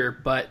Thomas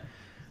Meagher, but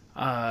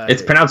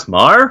it's pronounced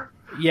Marr.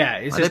 Yeah,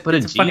 it's just put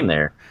a G in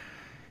there.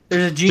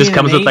 There's a G. Just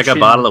comes with like a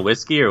bottle of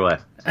whiskey or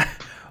what?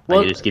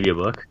 Well, I just give you a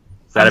book.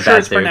 Is that a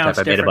bad stereotype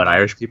I made about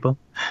Irish people?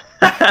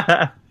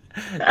 The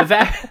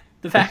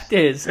fact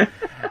is,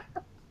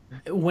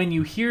 when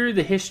you hear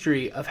the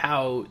history of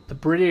how the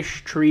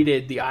British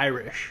treated the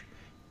Irish,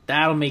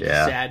 that'll make you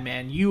sad,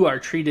 man. You are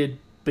treated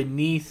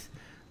beneath,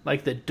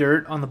 like, the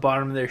dirt on the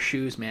bottom of their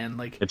shoes, man.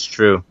 Like, it's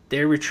true.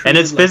 They were treated,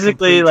 and it's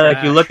physically like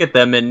trash. You look at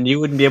them and you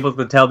wouldn't be able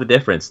to tell the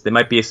difference. They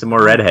might be some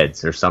more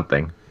redheads or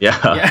something.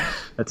 Yeah.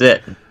 That's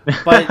it.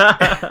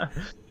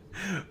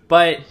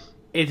 But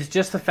it's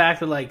just the fact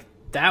that, like,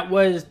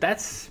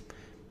 that's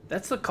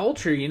the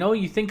culture, you know?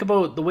 You think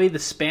about the way the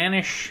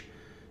Spanish,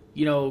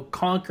 you know,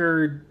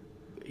 conquered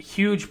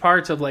huge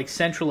parts of, like,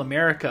 Central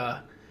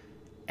America,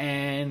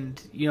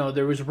 and, you know,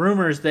 there was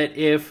rumors that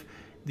if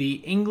the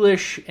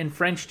English and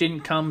French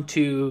didn't come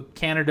to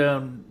Canada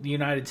and the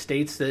United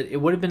States, that it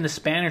would have been the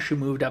Spanish who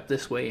moved up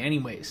this way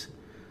anyways.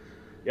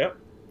 Yep.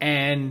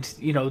 And,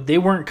 you know, they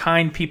weren't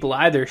kind people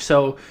either.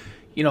 So,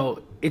 you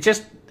know, it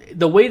just,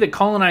 the way that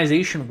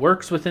colonization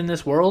works within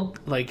this world,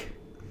 like,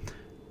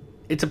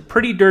 it's a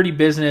pretty dirty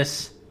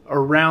business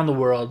around the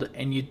world,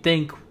 and you'd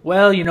think,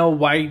 well, you know,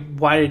 why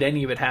did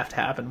any of it have to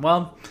happen?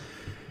 Well,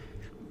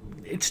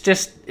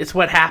 it's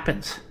what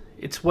happens.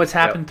 It's what's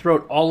happened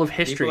throughout all of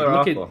history. People are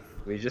awful.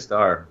 We just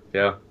are,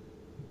 yeah.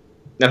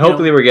 And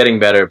hopefully we're getting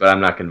better, but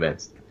I'm not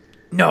convinced.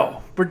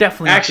 No, we're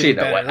definitely not getting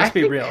better. Let's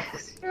be real.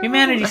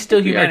 Humanity's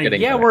still humanity.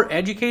 Yeah, we're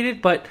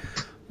educated, but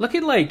look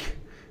at, like,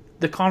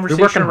 the conversation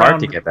we're working hard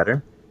to get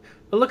better.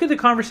 But look at the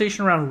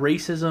conversation around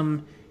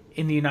racism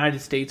in the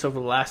United States over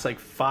the last, like,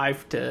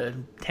 5 to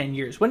 10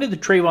 years. When did the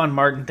Trayvon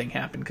Martin thing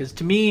happen? Because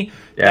to me,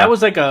 that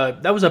was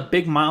a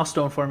big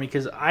milestone for me,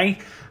 because I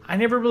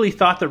never really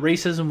thought that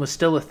racism was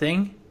still a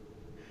thing.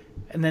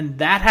 And then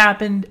that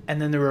happened, and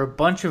then there were a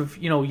bunch of,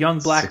 you know, young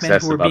black men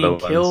who were being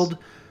killed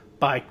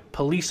by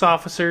police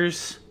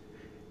officers.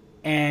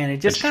 And it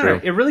just kind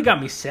of, it really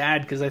got me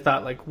sad, because I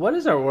thought, like, what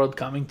is our world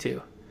coming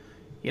to?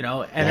 You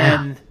know, and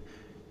then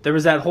there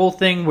was that whole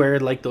thing where,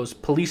 like, those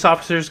police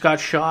officers got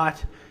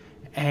shot,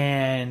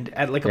 and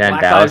at, like, a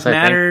Black Lives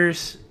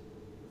Matters.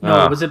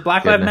 No, was it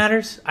Black Lives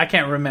Matters? I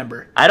can't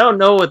remember. I don't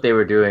know what they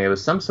were doing. It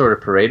was some sort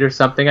of parade or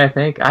something, I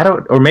think.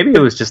 Or maybe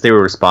it was just they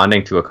were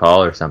responding to a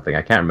call or something.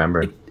 I can't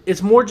remember.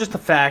 It's more just the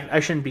fact, I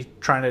shouldn't be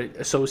trying to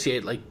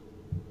associate, like,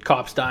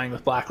 cops dying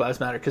with Black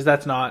Lives Matter, because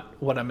that's not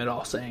what I'm at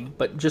all saying.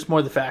 But just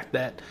more the fact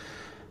that,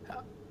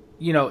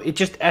 you know, it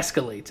just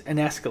escalates and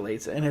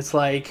escalates. And it's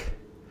like,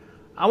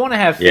 I want to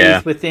have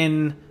faith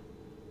within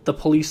the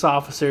police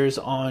officers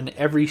on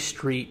every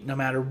street, no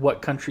matter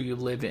what country you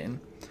live in.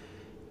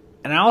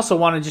 And I also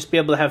want to just be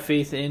able to have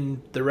faith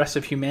in the rest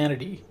of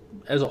humanity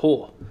as a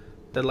whole.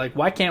 That, like,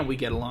 why can't we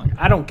get along?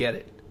 I don't get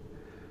it.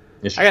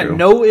 I got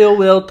no ill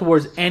will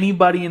towards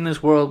anybody in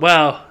this world.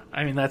 Well,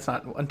 I mean, that's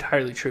not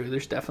entirely true.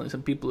 There's definitely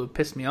some people who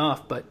pissed me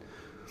off, but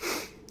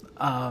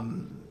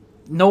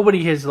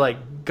nobody has,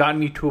 like, gotten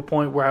me to a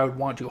point where I would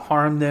want to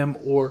harm them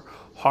or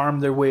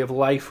harm their way of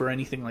life or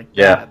anything like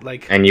that.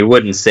 Like, and you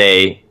wouldn't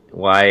say,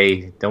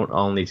 "Why don't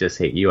only just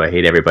hate you? I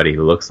hate everybody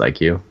who looks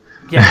like you."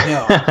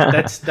 Yeah, no,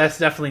 that's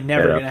definitely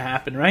never going to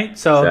happen, right?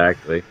 So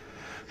exactly.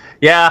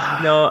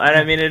 Yeah, no, and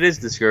I mean, it is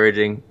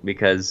discouraging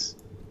because,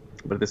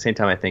 but at the same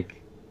time, I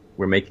think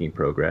we're making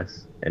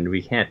progress, and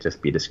we can't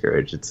just be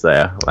discouraged. It's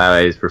I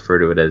always refer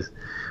to it as,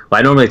 well,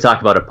 I normally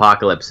talk about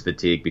apocalypse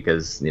fatigue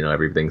because, you know,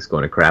 everything's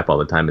going to crap all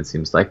the time, it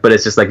seems like, but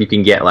it's just like you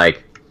can get,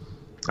 like,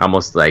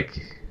 almost like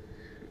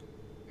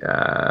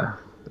I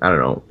don't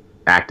know,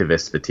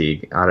 activist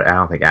fatigue. I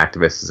don't think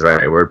activist is the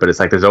right word, but it's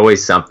like there's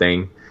always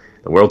something.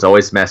 The world's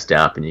always messed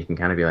up, and you can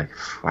kind of be like,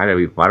 why do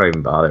I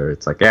even bother?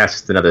 It's like, yeah, it's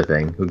just another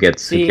thing. Who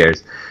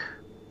cares?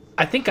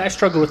 I think I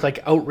struggle with,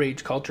 like,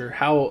 outrage culture.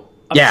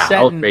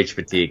 Outrage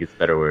fatigue is a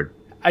better word.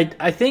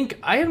 I think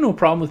I have no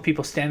problem with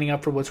people standing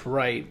up for what's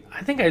right.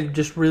 I think I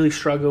just really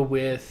struggle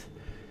with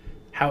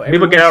how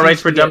people get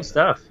outraged for dumb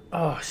stuff.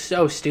 Oh,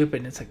 so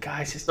stupid. It's like,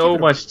 guys, just so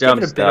much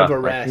dumb stuff. Bit of a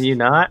rest. Can you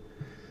not?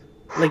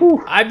 Like,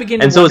 I begin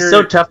to wonder, so it's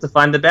so tough to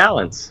find the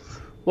balance.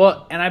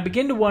 Well, and I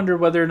begin to wonder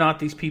whether or not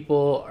these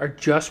people are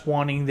just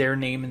wanting their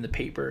name in the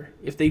paper.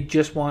 If they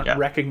just want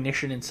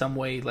recognition in some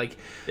way, like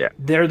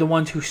they're the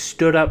ones who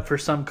stood up for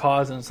some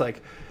cause, and it's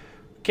like,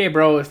 okay,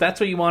 bro, if that's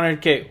what you wanted,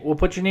 okay, we'll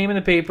put your name in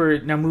the paper,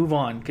 now move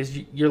on, because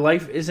your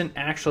life isn't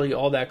actually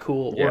all that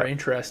cool or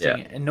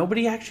interesting, and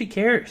nobody actually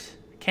cares.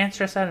 Can't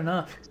stress that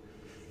enough.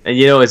 And,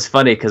 you know, it's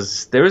funny,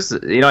 because there was,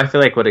 you know, I feel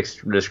like what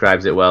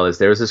describes it well is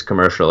there was this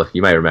commercial, if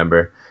you might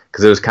remember,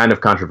 because it was kind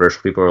of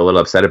controversial. People were a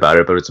little upset about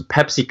it, but it's a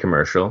Pepsi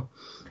commercial,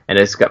 and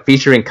it's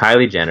featuring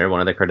Kylie Jenner, one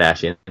of the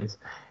Kardashians,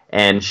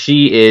 and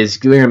she is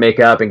doing her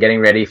makeup and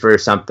getting ready for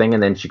something,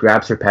 and then she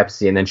grabs her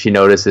Pepsi, and then she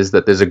notices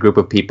that there's a group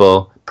of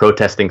people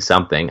protesting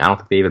something. I don't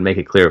think they even make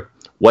it clear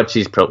what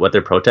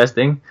they're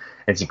protesting,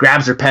 and she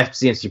grabs her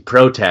Pepsi and she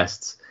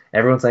protests.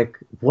 Everyone's like,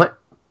 what?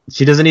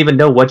 She doesn't even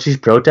know what she's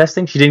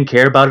protesting? She didn't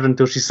care about it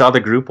until she saw the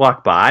group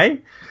walk by?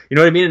 You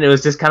know what I mean? And it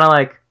was just kind of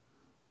like,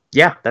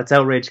 yeah, that's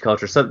outrage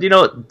culture. So, you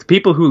know,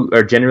 people who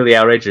are generally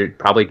outraged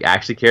probably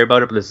actually care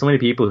about it, but there's so many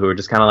people who are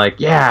just kind of like,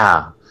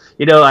 yeah.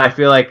 You know, I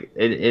feel like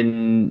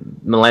in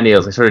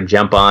millennials, they sort of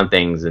jump on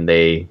things and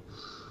I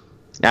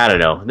don't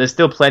know. There's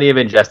still plenty of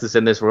injustice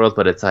in this world,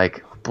 but it's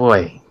like,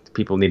 boy,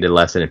 people need a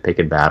lesson in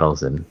picking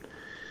battles and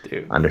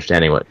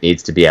understanding what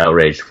needs to be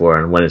outraged for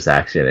and when it's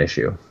actually an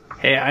issue.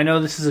 Hey, I know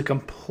this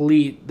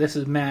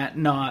is Matt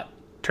not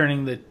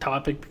turning the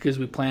topic because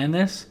we planned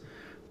this.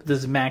 This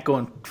is Matt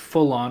going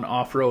full on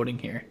off-roading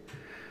here.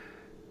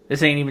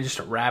 This ain't even just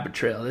a rabbit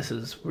trail.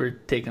 We're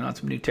taking on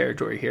some new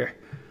territory here.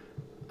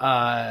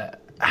 How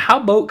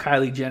about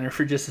Kylie Jenner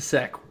for just a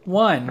sec?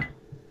 One,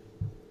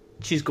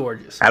 she's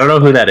gorgeous. I don't know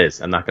who that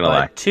is. I'm not going to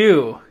lie.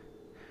 Two,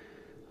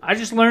 I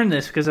just learned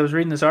this because I was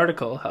reading this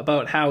article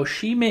about how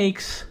she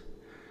makes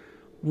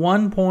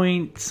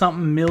 $1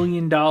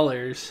 million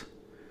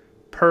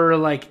per,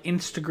 like,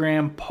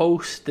 Instagram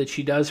post that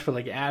she does for,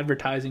 like,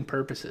 advertising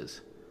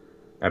purposes.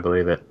 I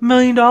believe it. $1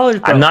 million, bro.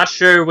 I'm not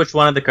sure which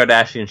one of the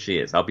Kardashians she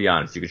is. I'll be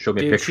honest. You can show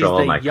me a picture of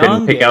them. I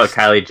couldn't pick out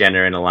Kylie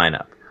Jenner in a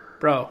lineup.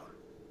 Bro,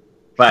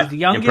 But She's the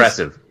youngest.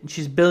 impressive. And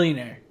she's a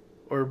billionaire.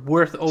 Or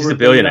worth over a $1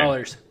 billion.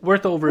 billionaire.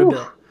 Worth over $1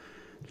 billion.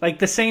 Like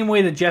the same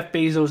way that Jeff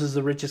Bezos is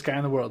the richest guy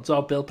in the world. It's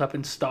all built up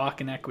in stock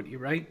and equity,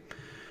 right?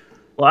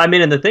 Well, I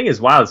mean, and the thing is,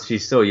 wow,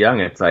 she's so young.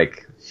 It's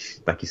like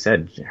you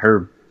said,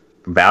 her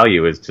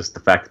value is just the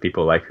fact that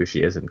people like who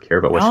she is and care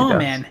about what she does. Oh,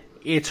 man.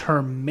 It's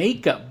her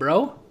makeup,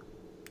 bro.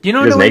 Do you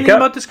know There's anything makeup?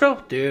 about this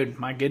girl? Dude,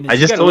 my goodness. I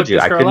just gotta told look you,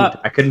 this I girl couldn't.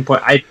 up. I couldn't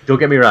point. Don't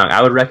get me wrong.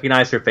 I would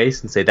recognize her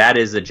face and say that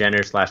is a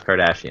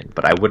Jenner/Kardashian,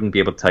 but I wouldn't be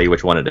able to tell you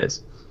which one it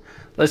is.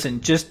 Listen,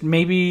 just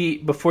maybe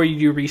before you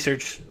do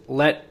research,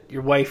 let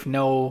your wife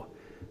know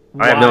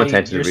I have no why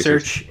intention your of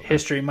research. search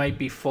history might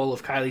be full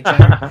of Kylie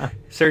Jenner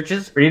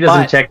searches. Brady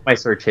doesn't but- check my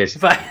search history.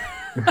 But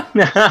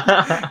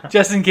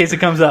just in case it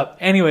comes up.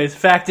 Anyways,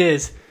 fact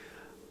is,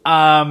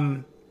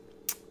 my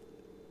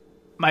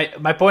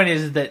point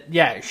is that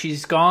yeah,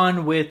 she's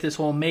gone with this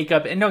whole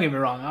makeup, and don't get me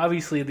wrong,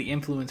 obviously the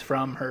influence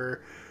from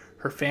her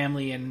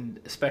family and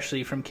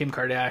especially from Kim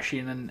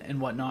Kardashian and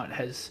whatnot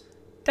has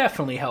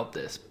definitely helped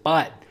this.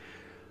 But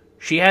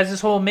she has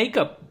this whole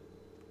makeup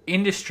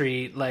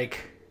industry, like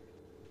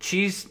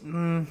she's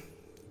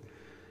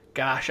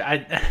gosh,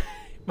 I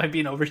might be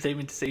an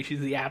overstatement to say she's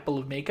the Apple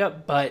of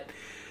makeup, but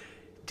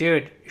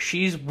dude,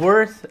 she's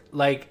worth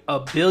like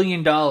 $1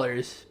 billion,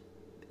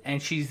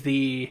 and she's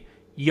the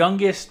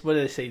youngest. What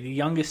did I say? The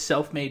youngest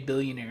self-made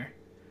billionaire,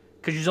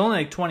 because she's only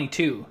like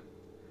 22.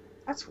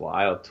 That's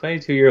wild.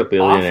 22-year-old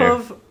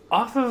billionaire.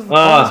 Off of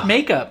all this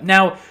makeup.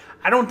 Now,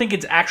 I don't think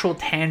it's actual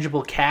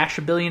tangible cash.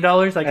 $1 billion.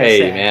 Like I Hey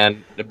said,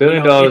 man, $1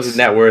 billion it's-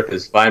 net worth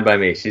is fine by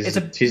me. She's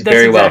that's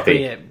very exactly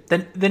wealthy.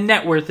 it. The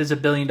net worth is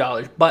 $1 billion,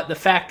 but the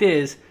fact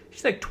is,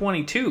 she's like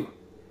 22.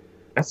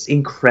 That's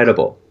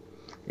incredible.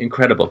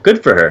 Incredible.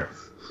 Good for her.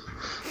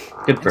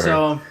 Good for her.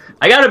 So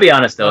I gotta be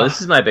honest though,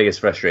 this is my biggest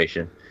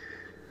frustration.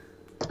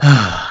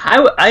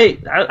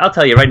 I'll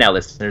tell you right now,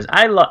 listeners.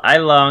 I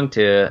long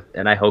to,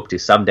 and I hope to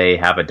someday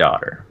have a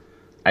daughter.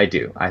 I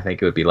do. I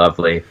think it would be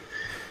lovely.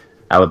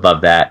 I would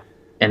love that.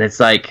 And it's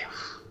like,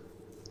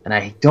 and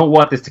I don't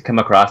want this to come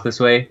across this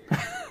way, but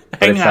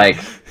hang it's on. like,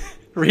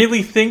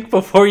 Really think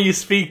before you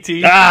speak,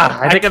 T.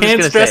 I think I'm just can't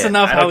gonna stress say it.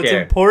 enough I don't how it's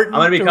care. important. I'm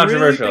gonna be to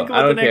controversial. Really think I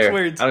about don't the next care.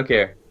 words. I don't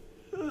care.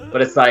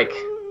 But it's like,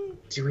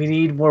 do we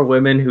need more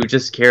women who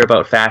just care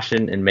about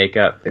fashion and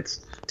makeup?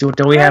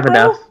 Don't we have bro.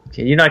 enough?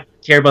 Can you not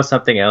care about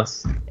something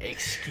else?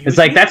 Excuse It's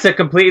like me? that's a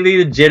completely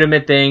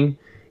legitimate thing.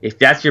 If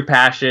that's your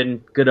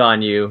passion, good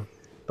on you.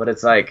 But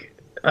it's like,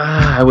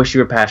 I wish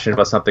you were passionate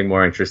about something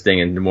more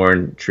interesting and more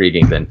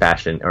intriguing than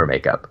fashion or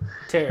makeup.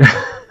 Terry,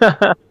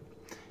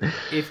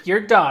 if your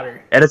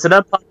daughter And it's an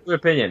unpopular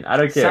opinion. I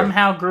don't care.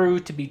 somehow grew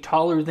to be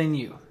taller than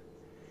you,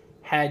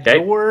 had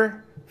Okay.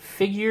 your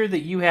figure that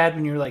you had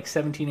when you were like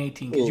 17,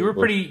 18, because you were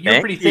pretty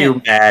Thank thin.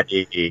 you,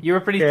 Maddie. You were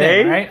pretty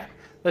Okay. thin, right?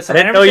 Listen, I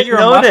I didn't never know said you you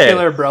were noticed.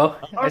 muscular, bro.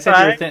 I said you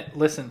were Alright. thin.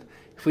 Listen,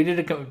 if we did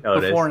a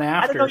Notice. before and I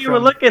after, didn't know you from- were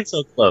looking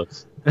so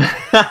close.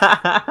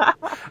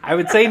 I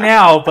would say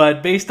now,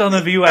 but based on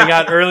the view I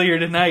got earlier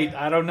tonight,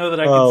 I don't know that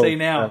I could Oh, say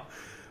now.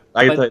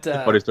 I can But, tell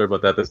you a funny story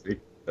about that this week.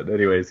 But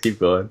anyways, keep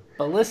going.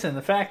 But listen,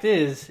 the fact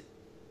is,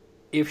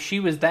 if she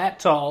was that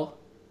tall,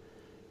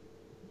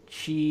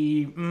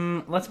 she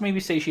let's maybe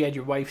say she had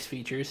your wife's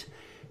features,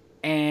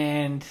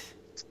 and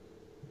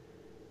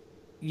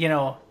you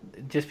know,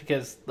 just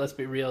because let's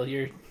be real,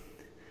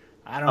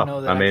 I don't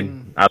know that I mean,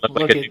 can I look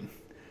like at. a-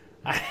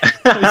 I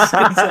was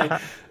gonna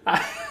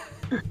say.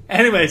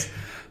 Anyways,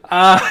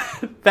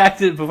 back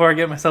to before I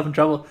get myself in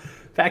trouble.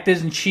 Fact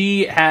is, and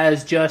she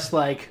has just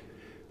like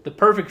the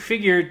perfect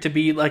figure to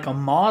be like a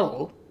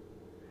model.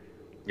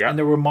 Yeah. And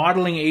there were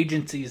modeling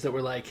agencies that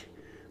were like,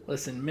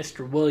 listen,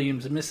 Mr.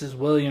 Williams and Mrs.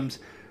 Williams,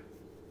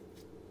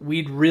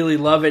 we'd really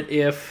love it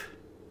if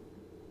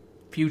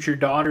future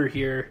daughter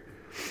here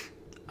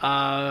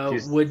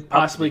She's would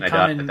possibly my come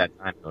daughter and... at that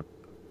time, though.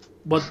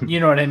 Well, you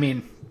know what I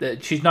mean.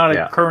 That she's not a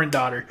Yeah. current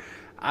daughter.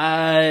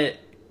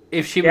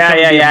 If she would Yeah, come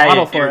yeah, and be yeah. a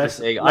model yeah, for here's us,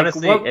 the thing. like,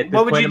 Honestly, what at this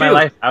would point you in my do?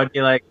 life, I would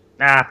be like,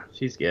 nah,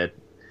 she's good.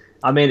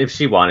 I mean, if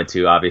she wanted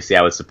to, obviously,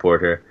 I would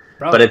support her.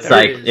 Bro, but it's there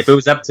like, is- if it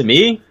was up to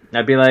me,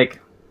 I'd be like,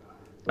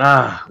 what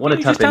a you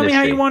tough just tell me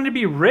how industry. you wanted to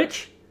be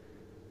rich?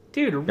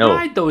 Dude, No.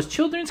 ride those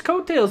children's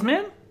coattails,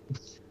 man.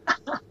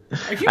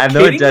 Are you I have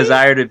no kidding me?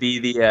 desire to be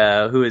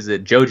the, who is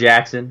it, Joe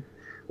Jackson,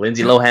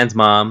 Lindsay Lohan's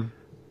mom,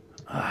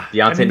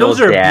 Beyonce I mean, Knowles'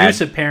 those are dad.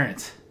 abusive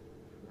parents.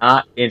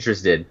 Not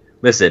interested.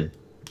 Listen.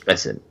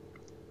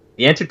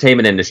 The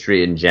entertainment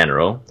industry in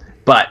general,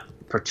 but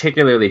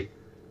particularly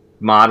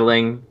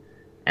modeling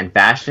and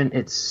fashion,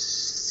 it's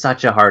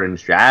such a hard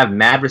industry. I have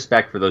mad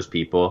respect for those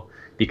people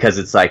because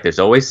it's like there's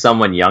always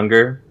someone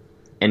younger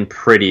and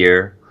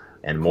prettier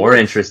and more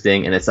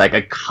interesting, and it's like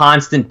a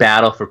constant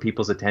battle for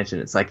people's attention.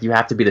 It's like you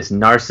have to be this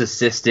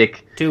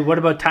narcissistic, Dude, what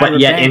about Tyler but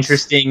yet Banks?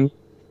 interesting,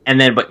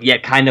 but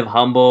yet kind of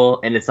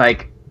humble, and it's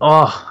like,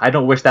 I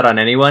don't wish that on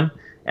anyone.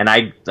 And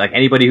I like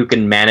anybody who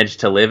can manage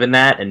to live in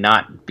that and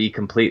not be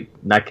complete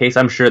nutcase.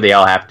 I'm sure they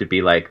all have to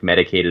be like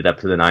medicated up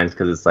to the nines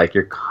because it's like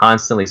you're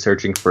constantly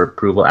searching for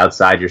approval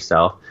outside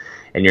yourself,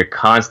 and you're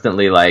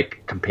constantly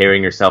like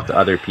comparing yourself to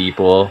other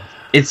people.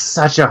 It's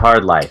such a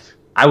hard life.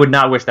 I would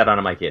not wish that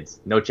on my kids.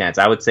 No chance.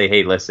 I would say,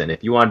 hey, listen,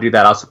 if you want to do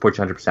that, I'll support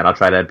you 100%. I'll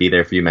try to be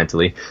there for you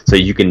mentally so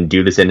you can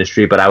do this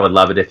industry. But I would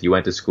love it if you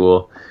went to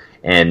school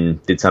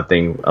and did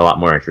something a lot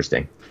more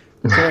interesting.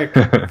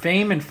 Derek,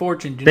 fame and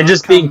fortune do than not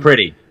just come, being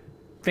pretty.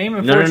 Fame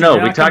and No, fortune no,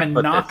 do we not come talked and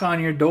about knock this. on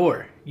your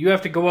door. You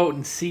have to go out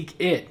and seek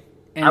it.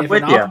 And I'm if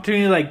with an you.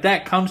 opportunity like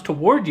that comes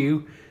toward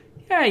you,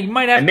 yeah, you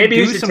might have And to maybe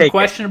you do should some take it.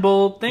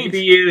 questionable things.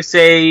 Maybe you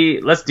say,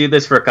 let's do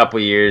this for a couple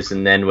years,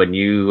 and then when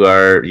you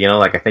are,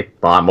 like I think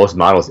most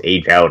models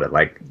age out at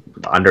like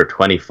under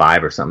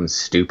 25 or something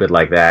stupid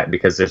like that,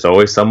 because there's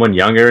always someone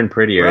younger and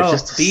prettier. Bro,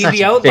 It's just be such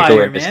the a fickle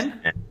outlier, industry,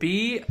 man.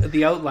 Be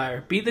the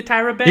outlier. Be the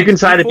Tyra Banks. You can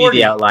try to be 40.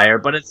 the outlier,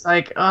 but it's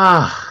like,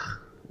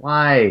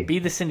 why? Be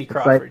the Cindy It's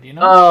Crawford, like,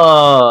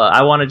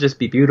 I want to just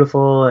be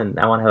beautiful and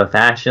I want to have a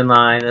fashion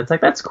line. It's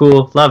like, that's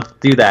cool. Love,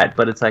 do that.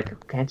 But it's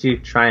like, can't you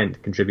try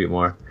and contribute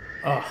more?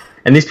 Oh.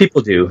 And these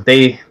people do.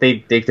 They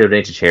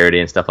donate to charity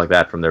and stuff like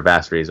that from their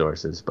vast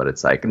resources. But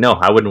it's like, no,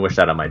 I wouldn't wish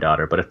that on my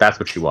daughter. But if that's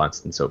what she wants,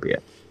 then so be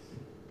it.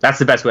 That's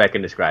the best way I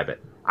can describe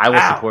it. I will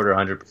support her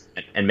 100%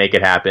 and make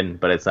it happen.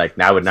 But it's like,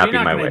 that would not be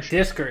my wish. You're not going to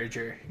discourage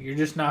her. You're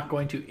just not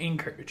going to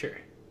encourage her.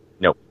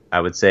 No,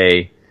 I would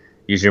say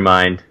use your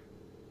mind.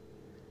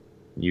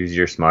 Use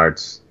your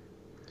smarts.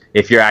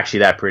 If you're actually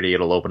that pretty,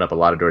 it'll open up a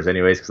lot of doors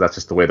anyways, because that's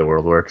just the way the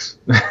world works.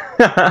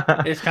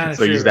 It's kind of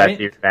so true, use that right?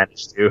 to your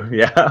advantage too.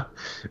 Yeah.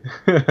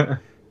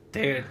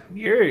 Dude,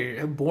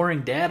 you're a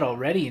boring dad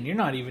already, and you're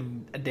not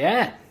even a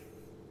dad.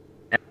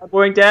 Am I a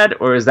boring dad,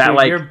 or is that Dude,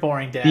 like you're a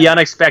boring dad. the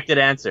unexpected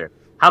answer?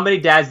 How many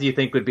dads do you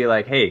think would be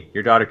like, "Hey,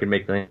 your daughter can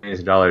make millions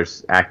of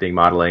dollars acting,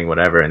 modeling,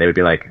 whatever," and they would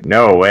be like,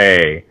 "No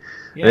way."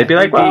 Yeah, And they'd be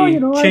like, "Well, you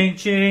know what?" ching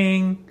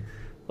ching.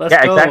 Let's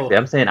Yeah, go. exactly.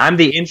 I'm saying I'm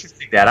the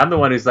interesting dad. I'm the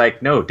one who's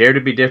like, no, dare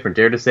to be different.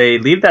 Dare to say,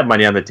 leave that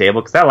money on the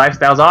table because that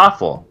lifestyle's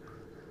awful.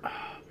 Oh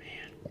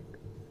man,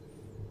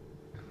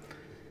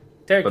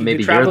 Derek, But you maybe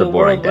could travel you're the the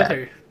world boring with dad.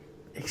 her.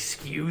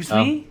 Excuse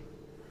me?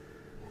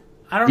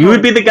 I don't You know.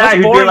 would be the guy What's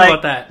who'd be boring like,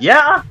 about that?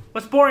 yeah,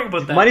 What's boring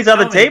about that? money's on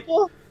the Tell me.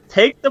 table.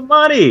 Take the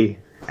money.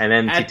 And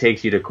then she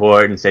takes you to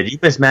court and said, you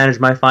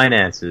mismanaged my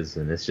finances.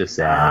 And it's just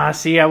sad.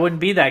 See, I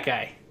wouldn't be that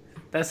guy.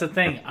 That's the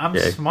thing. I'm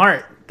Okay.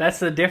 smart. That's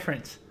the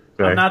difference.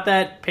 Right. I'm not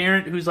that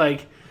parent who's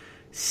like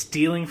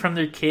stealing from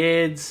their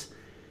kids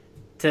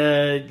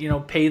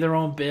to, pay their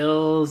own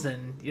bills.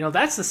 And,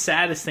 that's the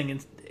saddest thing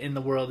in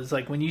the world is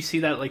like when you see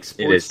that like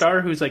sports is.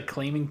 star who's like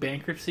claiming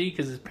bankruptcy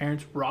because his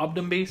parents robbed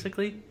him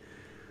basically.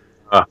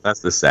 Oh,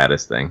 that's the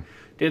saddest thing.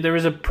 Dude, there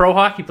was a pro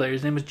hockey player.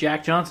 His name was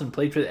Jack Johnson.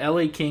 Played for the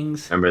LA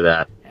Kings Remember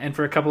that. and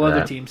for a couple other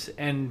Yeah. teams.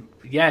 And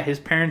yeah, his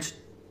parents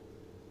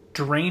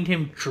drained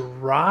him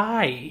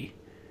dry.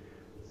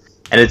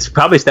 And it's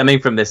probably stemming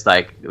from this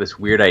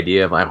weird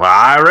idea of like, well,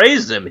 I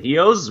raised him, he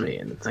owes me,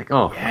 and it's like,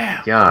 oh Yeah,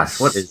 my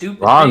gosh, what is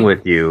stupid wrong thing.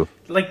 with you?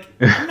 Like,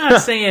 I'm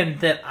not saying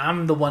that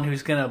I'm the one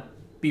who's gonna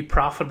be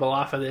profitable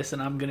off of this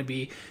and I'm gonna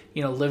be,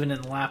 living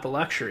in the lap of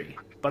luxury.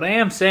 But I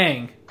am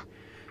saying,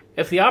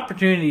 if the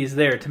opportunity is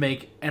there to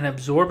make an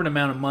absorbent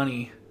amount of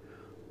money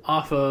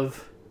off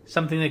of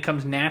something that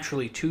comes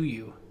naturally to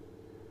you,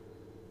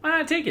 why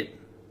not take it?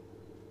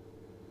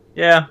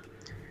 Yeah,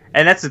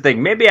 and that's the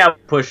thing. Maybe I'll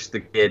push the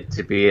kid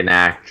to be an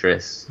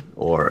actress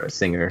or a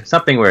singer,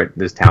 something where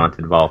there's talent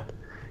involved.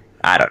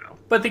 I don't know.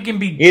 But they can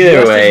be Either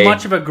just way. as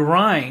much of a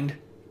grind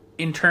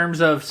in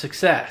terms of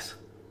success.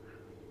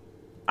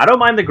 I don't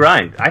mind the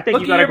grind. I think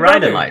Look you at got to your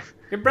grind in brother. life.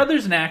 Your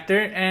brother's an actor,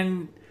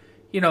 and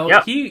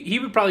Yep. he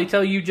would probably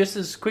tell you just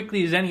as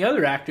quickly as any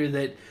other actor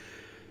that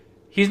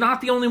he's not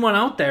the only one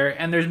out there,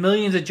 and there's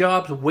millions of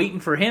jobs waiting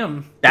for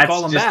him to That's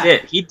call him just back.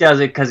 it. He does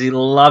it because he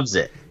loves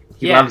it.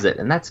 He Yeah. loves it,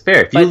 and that's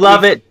fair. If But you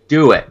love if- it,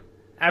 do it.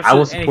 Absolutely. I will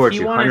And support if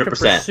he you wanted 100%.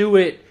 to pursue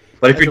it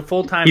But if as you're a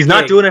full-time he's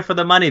not gig, doing it for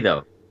the money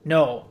though.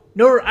 No,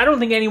 I don't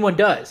think anyone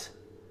does.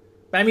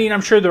 I mean,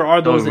 I'm sure there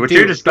are those that What do.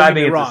 you're Don't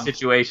describing get is me a wrong.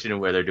 situation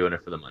where they're doing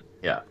it for the money.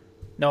 Yeah,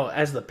 No,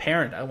 as the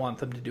parent, I want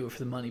them to do it for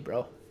the money,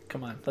 bro.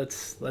 Come on,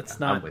 let's I'm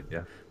not with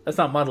you. let's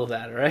not muddle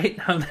that, all right?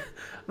 I'm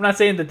not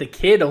saying that the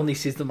kid only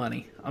sees the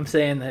money. I'm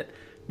saying that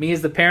me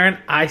as the parent,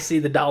 I see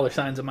the dollar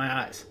signs in my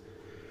eyes.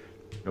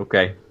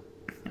 Okay.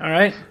 All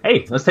right?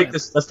 Hey, let's take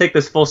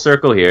this full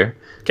circle here.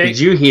 'Kay. Did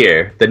you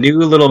hear the new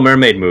Little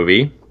Mermaid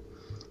movie?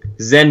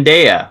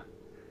 Zendaya,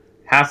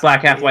 half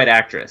black, half white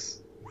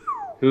actress,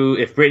 who,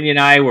 if Brittany and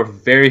I were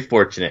very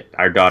fortunate,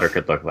 our daughter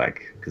could look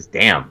like. Because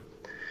damn.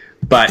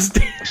 But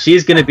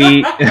she's going to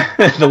be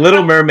the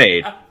Little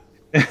Mermaid.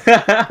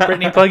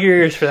 Brittany, plug your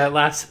ears for that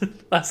last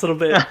little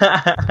bit.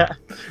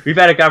 We've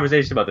had a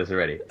conversation about this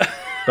already.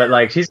 But,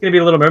 like, she's going to be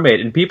a Little Mermaid,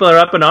 and people are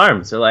up in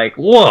arms. They're like,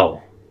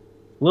 whoa.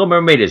 Little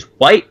Mermaid is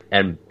white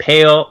and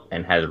pale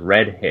and has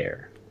red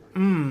hair.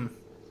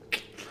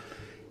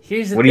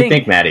 Here's the What thing. do you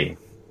think, Maddie?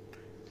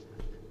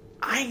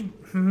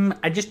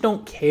 I just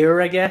don't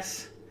care, I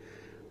guess.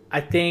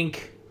 I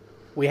think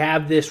we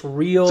have this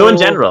real... So in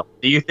general,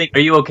 are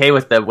you okay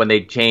with when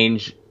they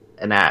change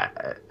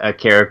a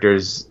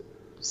character's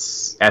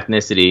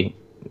ethnicity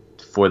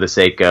for the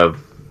sake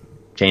of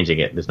changing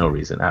it? There's no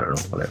reason. I don't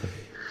know. Whatever.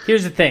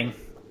 Here's the thing.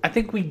 I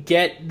think we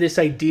get this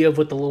idea of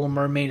what the Little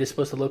Mermaid is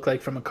supposed to look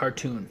like from a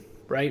cartoon,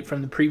 right,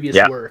 from the previous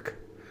work.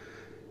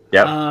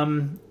 Yep.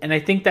 And I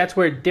think that's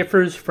where it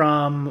differs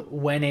from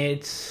when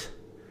it's,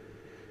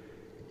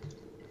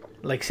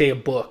 like, say, a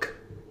book.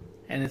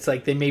 And it's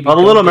like they maybe well,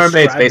 The Little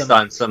Mermaid's describe based them.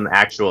 on some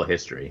actual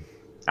history.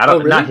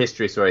 Not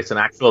history, sorry, some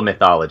actual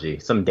mythology,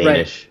 some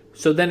Danish. Right.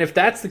 So then if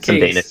that's the some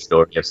case, Danish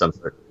story of some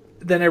sort.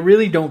 then I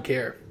really don't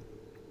care.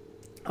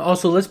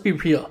 Also, let's be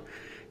real.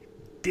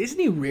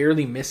 Disney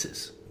rarely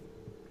misses.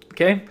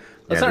 Okay?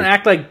 Let's not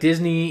act like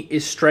Disney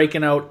is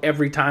striking out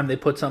every time they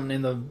put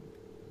something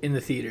in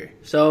the theater.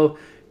 So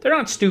they're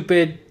not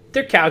stupid.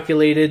 They're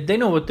calculated. They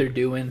know what they're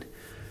doing.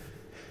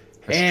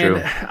 That's and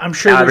true. I'm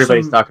sure now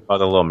everybody's talking about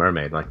The Little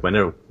Mermaid. Like,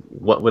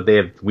 what would they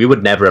have? We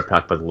would never have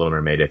talked about The Little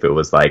Mermaid if it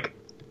was like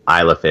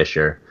Isla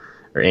Fisher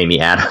or Amy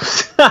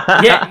Adams.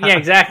 yeah,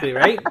 exactly,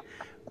 right?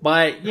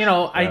 But,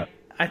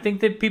 I think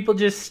that people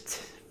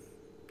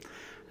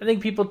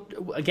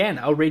again,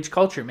 outrage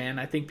culture, man.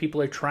 I think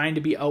people are trying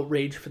to be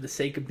outraged for the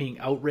sake of being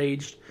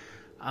outraged.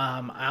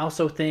 I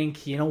also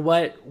think, you know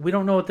what? We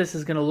don't know what this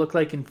is going to look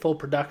like in full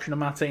production. I'm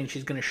not saying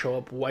she's going to show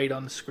up white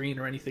on the screen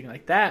or anything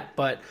like that,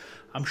 but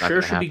I'm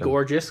sure she'll be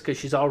gorgeous because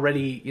she's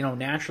already,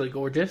 naturally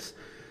gorgeous.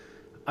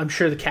 I'm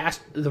sure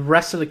the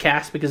rest of the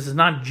cast, because there's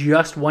not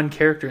just one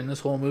character in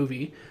this whole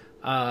movie,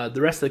 the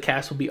rest of the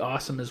cast will be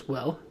awesome as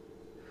well.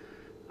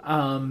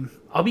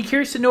 I'll be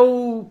curious to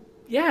know.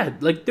 Yeah,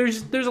 like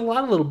there's a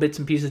lot of little bits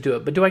and pieces to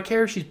it, but do I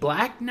care if she's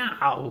black?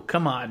 No,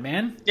 come on,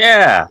 man.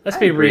 Yeah, let's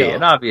be real.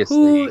 And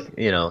obviously,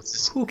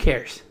 who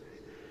cares?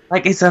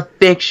 Like, it's a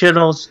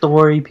fictional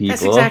story, people.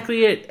 That's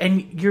exactly it.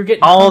 And you're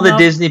getting all the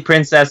Disney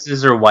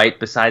princesses are white,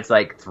 besides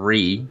like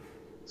 3.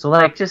 So,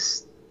 like,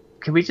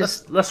 can we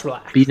just let's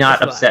relax? Be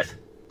not upset. Relax.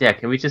 Yeah,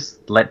 can we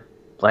just let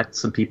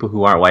some people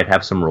who aren't white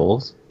have some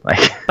roles?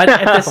 Like, but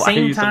at the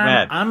same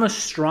time, I'm a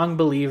strong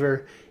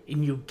believer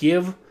in you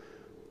give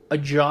a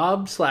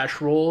job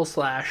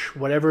 /role/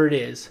 whatever it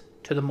is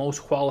to the most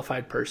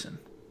qualified person.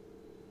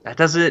 That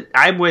doesn't.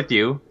 I'm with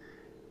you,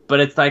 but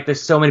it's like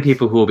there's so many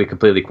people who will be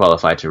completely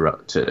qualified to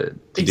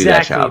do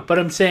that job. But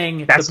I'm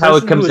saying that's the person how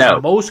it comes who is out.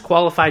 The most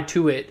qualified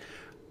to it,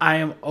 I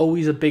am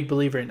always a big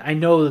believer in. I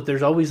know that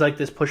there's always like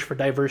this push for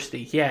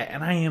diversity,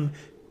 and I am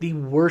the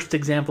worst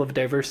example of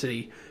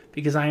diversity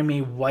because I am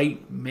a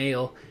white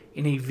male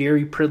in a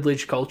very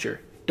privileged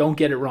culture. Don't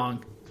get it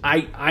wrong.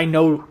 I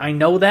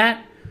know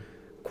that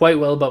quite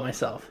well about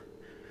myself.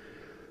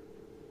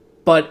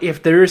 But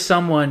if there is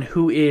someone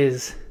who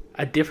is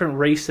a different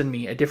race than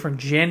me, a different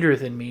gender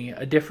than me,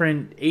 a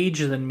different age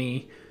than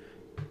me,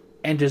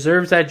 and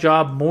deserves that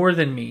job more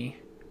than me,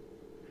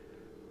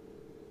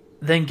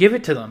 then give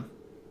it to them.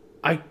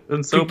 I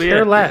could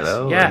care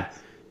less.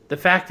 The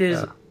fact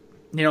is,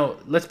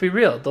 let's be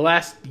real. The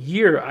last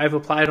year, I've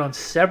applied on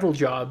several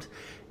jobs,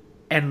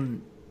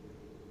 and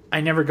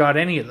I never got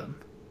any of them.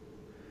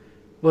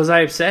 Was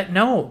I upset?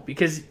 No,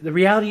 because the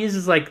reality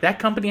is like that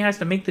company has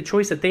to make the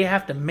choice that they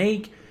have to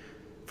make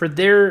for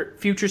their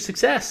future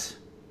success.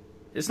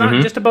 It's not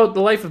just about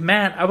the life of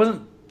Matt. I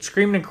wasn't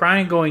screaming and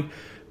crying going,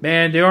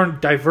 man, they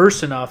aren't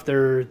diverse enough.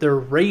 They're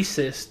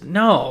racist.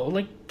 No,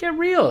 like, get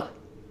real.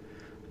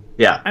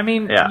 Yeah. I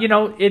mean,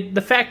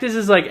 the fact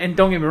is like, and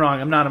don't get me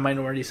wrong, I'm not a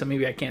minority, so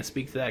maybe I can't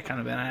speak to that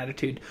kind of an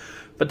attitude.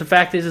 But the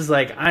fact is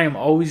like, I am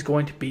always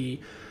going to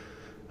be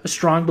a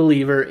strong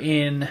believer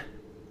in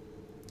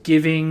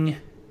giving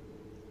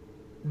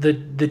the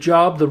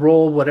job, the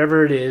role,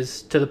 whatever it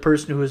is, to the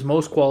person who is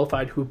most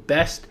qualified, who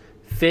best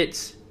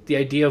fits the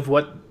idea of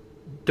what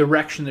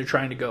direction they're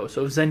trying to go.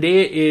 So if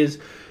Zendaya is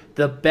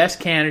the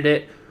best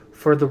candidate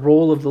for the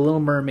role of the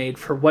Little Mermaid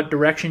for what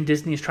direction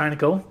Disney is trying to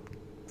go,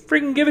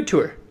 freaking give it to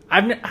her.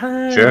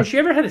 Sure. Has she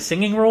ever had a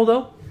singing role,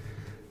 though?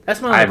 That's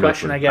my only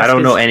question, I guess. I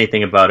don't know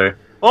anything about her.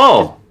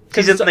 Oh,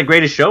 she's in The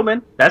Greatest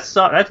Showman.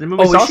 The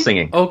movie's all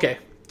singing. Okay.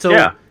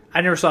 So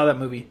I never saw that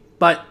movie.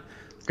 But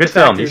good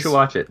film. You should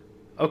watch it.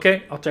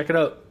 Okay, I'll check it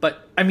out.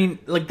 But, I mean,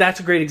 like,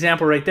 that's a great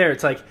example right there.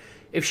 It's like,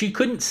 if she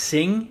couldn't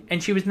sing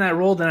and she was in that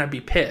role, then I'd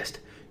be pissed.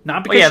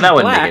 Not because she's that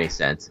wouldn't black, make any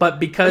sense. But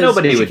because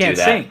nobody she would can't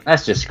do that. sing.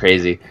 That's just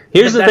crazy.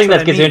 Here's the thing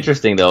that gets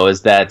interesting, though,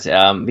 is that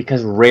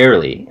because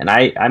rarely, and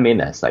I mean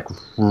this, like,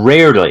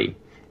 rarely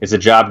is a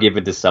job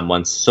given to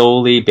someone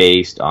solely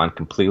based on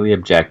completely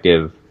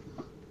objective,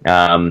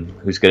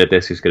 who's good at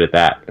this, who's good at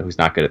that, who's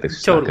not good at this,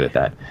 who's not good at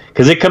that.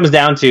 Because it comes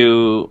down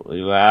to,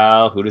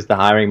 well, who does the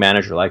hiring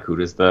manager like? Who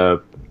does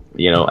the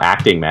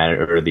acting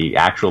manager or the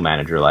actual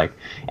manager like?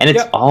 And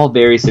it's all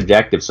very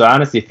subjective. So I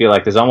honestly feel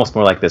like there's almost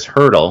more like this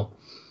hurdle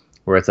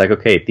where it's like,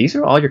 okay, these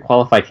are all your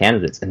qualified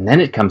candidates. And then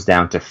it comes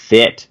down to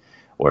fit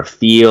or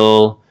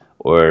feel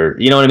or,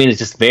 you know what I mean? It's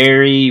just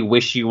very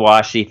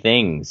wishy-washy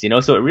things,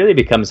 So it really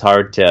becomes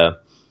hard to,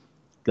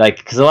 like,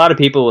 because a lot of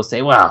people will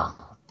say, well,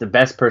 the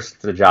best person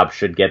for the job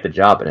should get the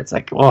job. And it's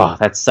like, oh,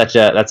 that's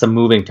a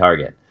moving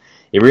target.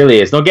 It really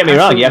is. Don't get me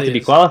wrong. You have to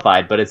be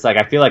qualified, but it's like,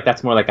 I feel like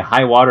that's more like a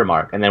high water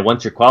mark. And then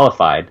once you're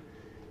qualified,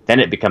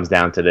 then it becomes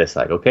down to this,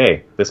 like,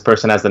 okay, this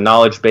person has the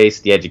knowledge base,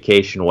 the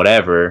education,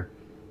 whatever.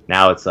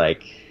 Now it's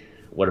like,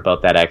 what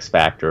about that X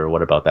factor? Or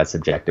what about that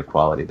subjective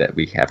quality that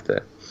we have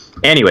to...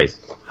 Anyways.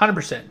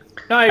 100%.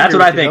 No, I That's agree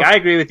what I with you, think. though. I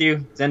agree with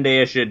you.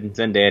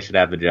 Zendaya should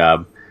have the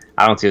job.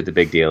 I don't see what the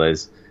big deal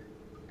is.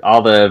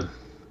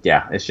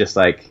 It's just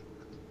like,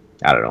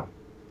 I don't know.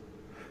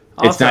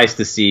 It's Also- nice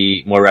to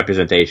see more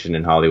representation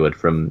in Hollywood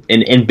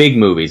in big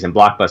movies and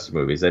blockbuster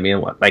movies. I mean,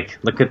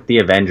 look at the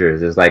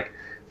Avengers. There's like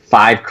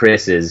 5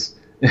 Chris's,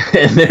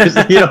 and there's,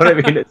 you know what I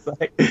mean? It's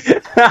like,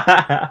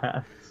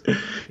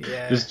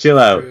 Yeah, just chill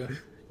out. True.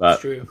 But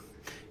It's true.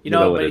 you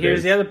know what But it here's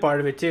is. the other part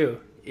of it too.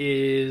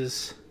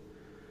 Is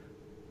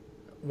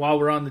while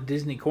we're on the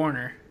Disney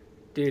corner,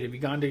 dude,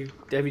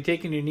 have you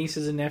taken your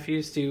nieces and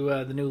nephews to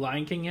the new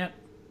Lion King yet?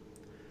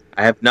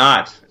 I have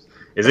not.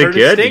 Is Heard it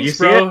good? It Did you stinks,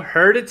 see bro. it?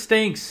 Heard it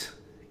stinks.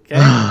 Okay.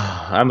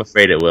 I'm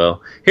afraid it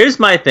will. Here's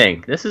my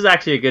thing. This is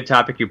actually a good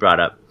topic you brought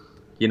up.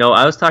 You know,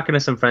 I was talking to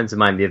some friends of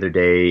mine the other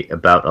day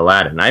about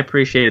Aladdin. I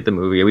appreciated the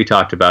movie. We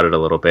talked about it a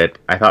little bit.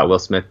 I thought Will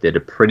Smith did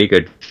a pretty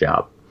good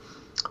job.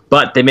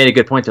 But they made a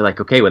good point. They're like,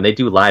 okay, when they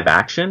do live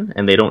action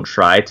and they don't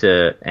try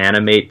to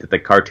animate the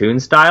cartoon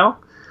style,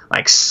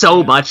 like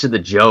so much of the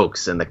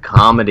jokes and the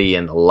comedy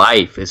and the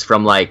life is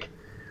from like,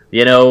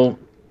 you know,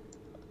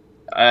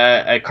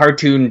 a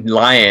cartoon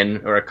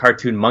lion or a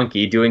cartoon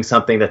monkey doing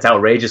something that's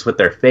outrageous with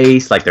their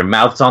face, like their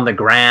mouth's on the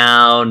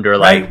ground, or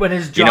like, Right, when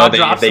his you jaw know,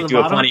 drops they to the do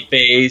a bottom. funny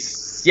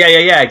face.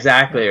 Yeah,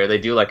 exactly. Or they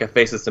do like a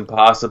face that's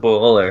impossible,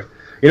 or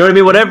you know what I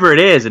mean, whatever it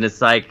is. And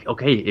it's like,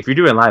 okay, if you're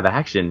doing live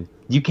action,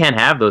 you can't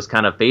have those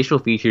kind of facial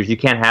features. You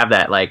can't have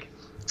that like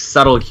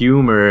subtle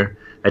humor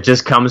that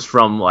just comes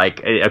from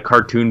like a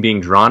cartoon being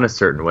drawn a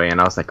certain way.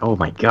 And I was like, oh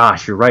my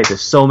gosh, you're right.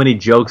 There's so many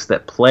jokes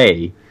that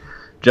play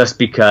just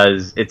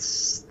because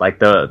it's like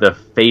the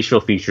facial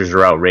features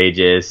are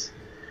outrageous,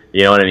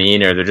 you know what I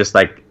mean? Or they're just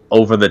like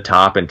over the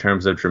top in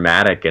terms of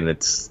dramatic, and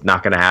it's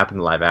not going to happen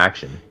in live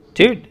action.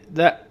 Dude,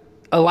 that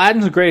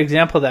Aladdin's a great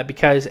example of that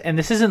because, and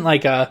this isn't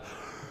like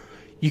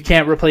you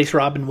can't replace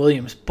Robin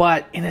Williams,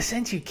 but in a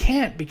sense you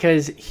can't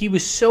because he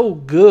was so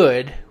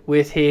good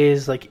with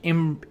his like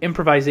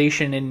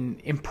improvisation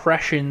and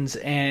impressions.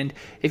 And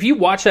if you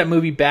watch that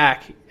movie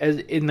back as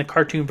in the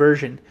cartoon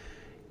version,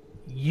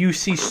 you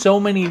see so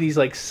many of these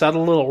like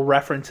subtle little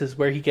references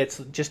where he gets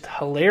just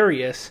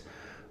hilarious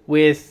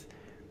with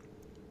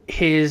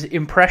his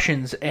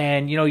impressions.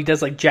 And you know, he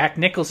does like Jack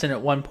Nicholson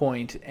at one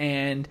point,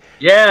 and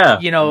Yeah,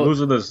 you know,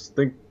 losing this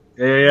thing.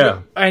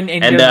 Yeah. and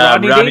And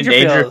Rodney Rodney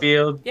Dangerfield.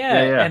 Dangerfield.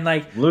 Yeah, and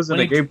like losing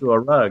when the he- game to a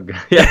rug.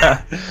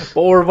 Yeah.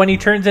 Or when he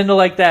turns into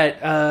like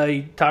that,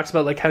 he talks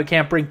about like how he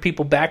can't bring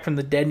people back from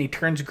the dead, and he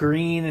turns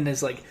green and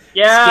his like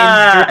Yeah,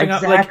 skin's dripping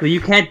out. Like, exactly.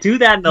 You can't do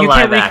that in the you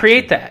live can't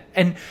recreate action. that.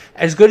 And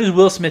as good as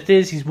Will Smith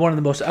is, he's one of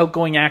the most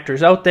outgoing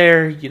actors out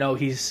there. You know,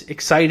 he's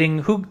exciting.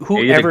 He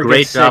Whoever did a great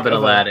gets job sick in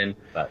of Aladdin.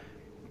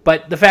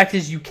 but the fact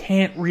is, you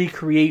can't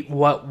recreate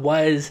what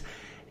was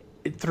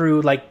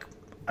through like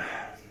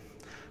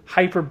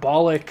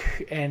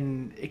hyperbolic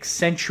and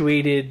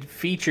accentuated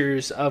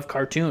features of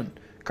cartoon.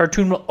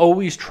 Cartoon will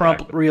always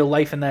trump real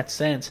life in that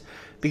sense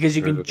because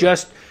you can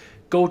just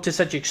go to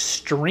such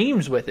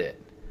extremes with it.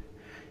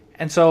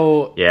 And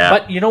so, Yeah.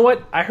 but you know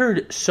what? I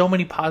heard so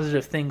many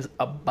positive things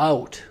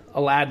about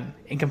Aladdin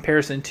in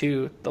comparison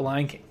to The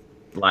Lion King.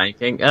 Lion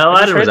King. I just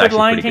Aladdin heard was that actually The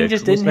Lion pretty King good.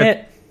 just Will didn't Smith-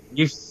 hit.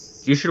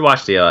 You should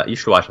watch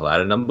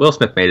Aladdin. Will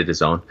Smith made it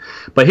his own.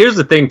 But here's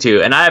the thing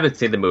too, and I haven't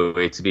seen the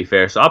movie to be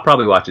fair, so I'll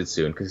probably watch it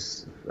soon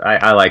because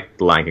I like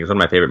The Lion King. It's one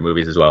of my favorite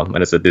movies as well, and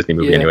it's a Disney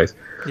movie Yeah. anyways.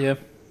 Yeah.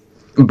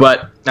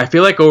 But I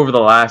feel like over the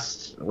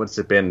last, what's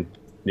it been,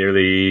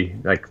 nearly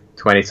like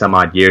 20 some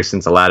odd years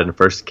since Aladdin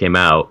first came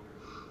out,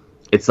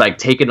 it's like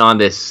taken on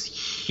this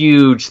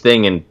huge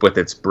thing and with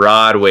its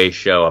Broadway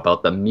show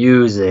about the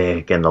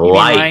music and the mean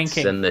Lion lights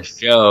King? and the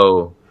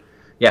show.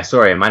 Yeah,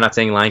 sorry, am I not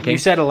saying Lion King? You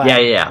said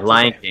Aladdin. Yeah, It's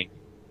Lion okay. King.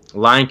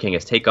 Lion King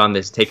has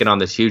taken on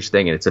this huge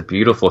thing, and it's a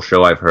beautiful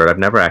show. I've heard. I've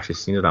never actually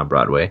seen it on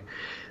Broadway,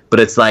 but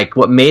it's like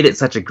what made it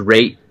such a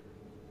great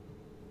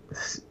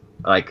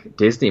like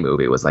Disney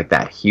movie was like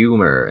that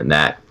humor and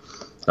that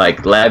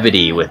like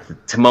levity with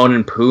Timon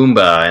and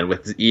Pumbaa and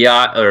with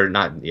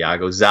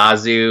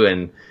Zazu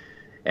and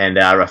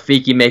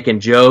Rafiki making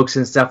jokes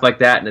and stuff like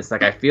that. And it's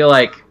like I feel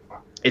like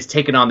it's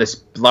taken on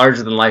this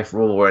larger than life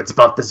role where it's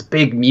about this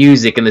big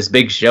music and this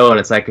big show, and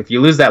it's like if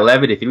you lose that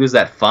levity, if you lose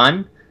that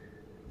fun,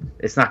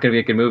 it's not going to be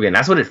a good movie. And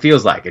that's what it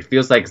feels like. It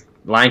feels like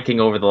Lion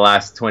King over the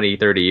last 20,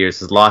 30 years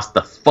has lost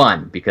the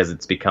fun because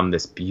it's become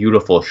this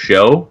beautiful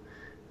show.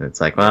 And it's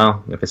like,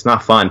 well, if it's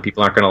not fun,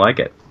 people aren't going to like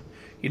it.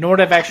 You know what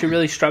I've actually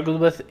really struggled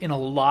with in a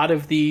lot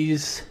of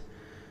these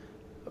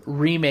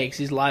remakes,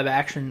 these live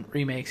action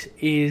remakes,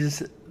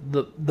 is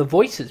the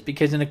voices.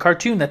 Because in a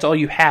cartoon, that's all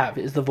you have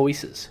is the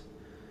voices.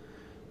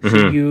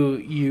 So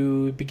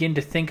you begin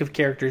to think of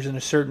characters in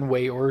a certain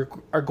way or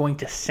are going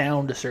to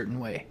sound a certain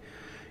way.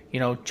 You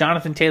know,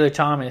 Jonathan Taylor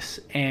Thomas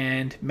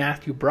and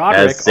Matthew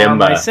Broderick are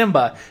my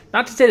Simba.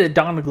 Not to say that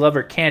Donald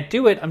Glover can't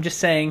do it. I'm just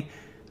saying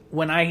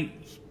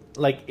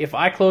if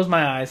I close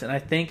my eyes and I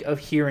think of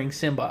hearing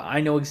Simba, I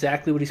know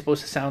exactly what he's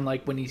supposed to sound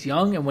like when he's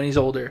young and when he's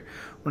older.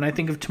 When I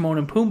think of Timon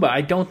and Pumbaa,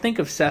 I don't think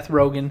of Seth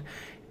Rogen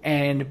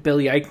and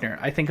Billy Eichner.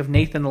 I think of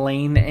Nathan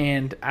Lane,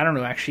 and I don't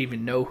actually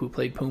even know who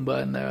played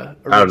Pumbaa in the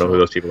original. I don't know who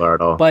those people are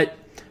at all. But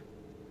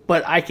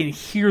I can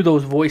hear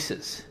those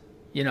voices,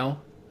 you know.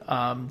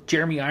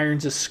 Jeremy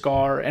Irons as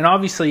Scar, and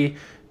obviously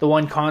the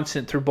one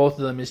constant through both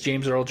of them is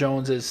James Earl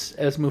Jones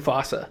as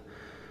Mufasa.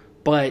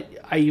 But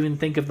I even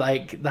think of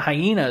like the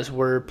hyenas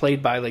were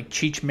played by like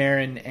Cheech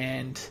Marin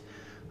and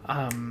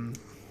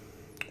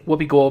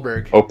Whoopi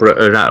Goldberg.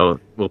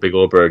 Whoopi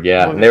Goldberg,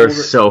 yeah. Whoopi and they were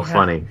Goldberg, so yeah.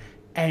 funny.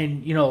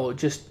 And, you know,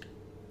 just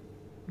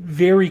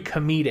very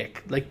comedic.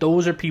 Like,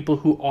 those are people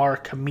who are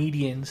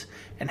comedians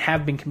and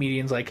have been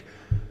comedians, like,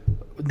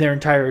 their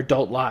entire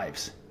adult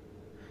lives.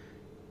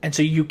 And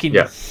so you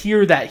can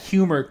hear that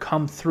humor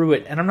come through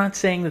it. And I'm not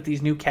saying that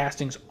these new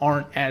castings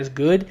aren't as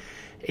good.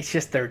 It's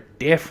just they're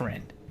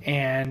different.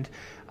 And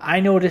I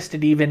noticed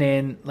it even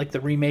in, like, the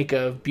remake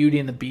of Beauty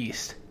and the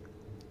Beast.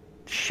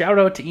 Shout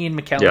out to Ian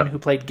McKellen, who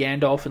played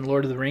Gandalf in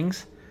Lord of the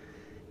Rings.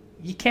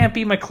 You can't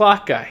be my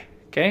clock guy.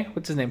 Okay,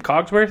 what's his name?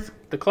 Cogsworth,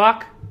 the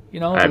clock. You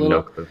know, I have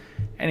no clue.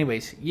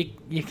 Anyways,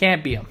 you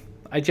can't be him.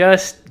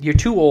 You're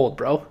too old,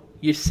 bro.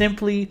 You're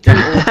simply too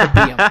old to be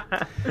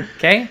him.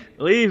 Okay,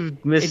 leave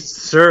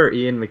Sir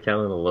Ian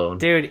McKellen alone,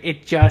 dude.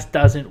 It just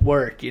doesn't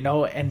work, you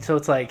know. And so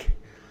it's like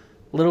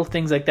little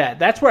things like that.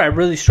 That's where I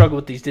really struggle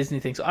with these Disney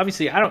things.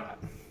 Obviously, I don't.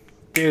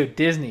 Dude,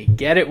 Disney,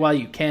 get it while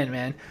you can,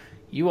 man.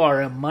 You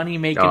are a money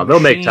making. Oh, they'll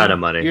make a ton of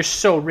money. You're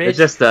so rich. It's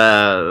just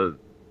a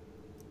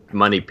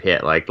money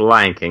pit. Like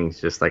Lion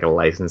King's just like a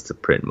license to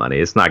print money.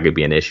 It's not going to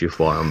be an issue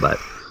for them, but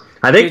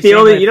I think the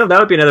only, that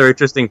would be another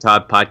interesting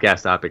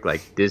podcast topic,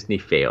 like Disney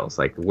fails.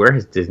 Like, where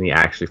has Disney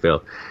actually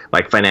failed,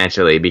 like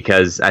financially?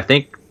 Because I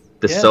think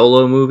the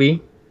Solo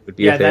movie would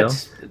be a fail.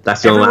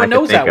 That's the only one I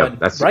can think of.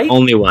 That's the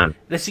only one.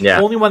 That's the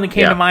only one that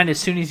came to mind as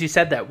soon as you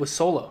said that was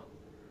Solo.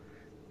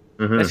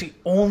 Mm-hmm. That's the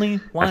only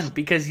one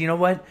because you know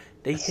what?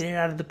 They hit it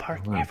out of the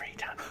park every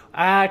time.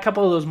 A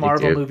couple of those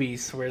Marvel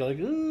movies were like,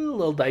 ooh, a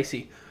little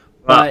dicey.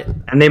 But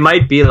and they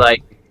might be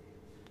like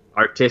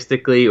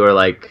artistically or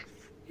like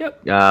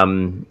what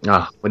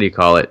do you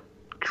call it?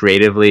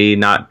 Creatively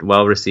not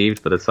well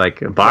received, but it's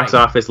like box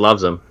office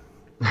loves them.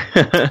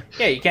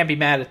 Yeah, you can't be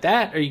mad at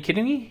that. Are you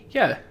kidding me?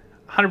 Yeah,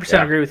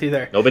 100% agree with you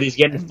there. Nobody's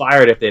getting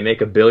fired if they make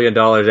 $1 billion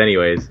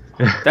anyways.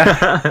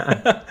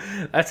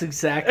 That's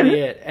exactly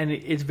it, and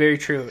it's very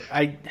true.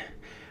 I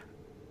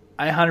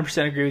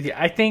 100% agree with you.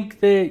 I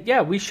think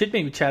that we should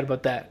maybe chat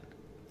about that.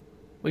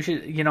 We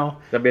should,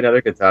 that'd be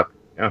another good topic.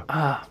 Yeah.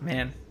 Ah,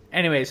 man.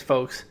 Anyways,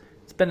 folks,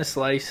 it's been a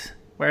slice.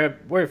 We're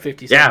at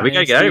 57 Yeah, we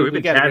minutes. gotta get it. We've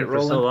been chatting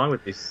for so long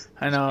with these.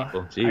 I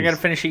know. I gotta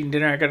finish eating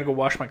dinner. I gotta go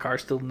wash my car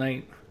still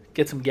tonight.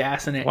 Get some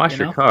gas in it. Wash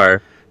your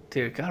car,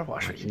 dude. Gotta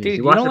wash it. Dude,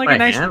 you don't like a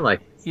nice hand?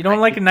 You don't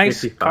like a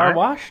nice car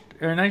washed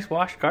or a nice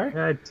washed car?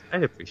 Yeah,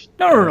 I'd appreciate.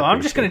 No.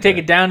 I'm just gonna take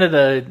it down to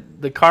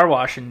the car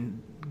wash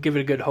and give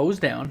it a good hose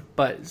down.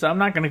 But so I'm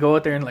not gonna go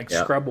out there and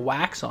scrub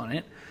wax on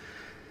it.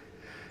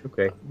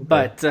 Okay.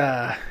 But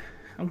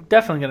I'm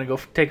definitely gonna go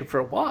take it for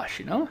a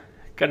wash.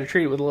 Got to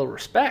treat it with a little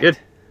respect. Good.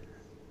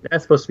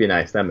 That's supposed to be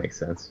nice. That makes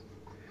sense.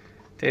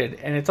 Dude,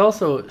 and it's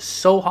also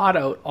so hot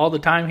out all the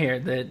time here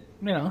that, it's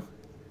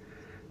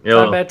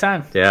not a bad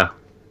time. Yeah.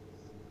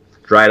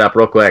 Dry it up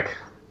real quick.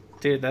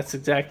 Dude, that's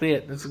exactly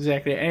it.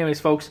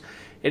 Anyways, folks,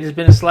 it has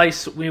been a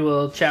slice. We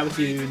will chat with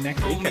you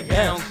next week, I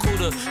guess.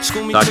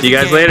 Talk to you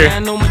guys later.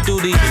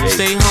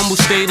 Stay humble,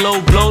 stay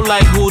low, blow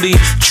like Hootie.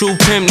 True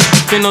pimp,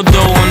 spin no dough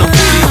on the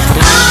booty.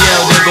 When you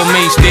yell, there go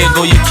Mace, there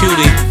go your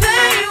cutie.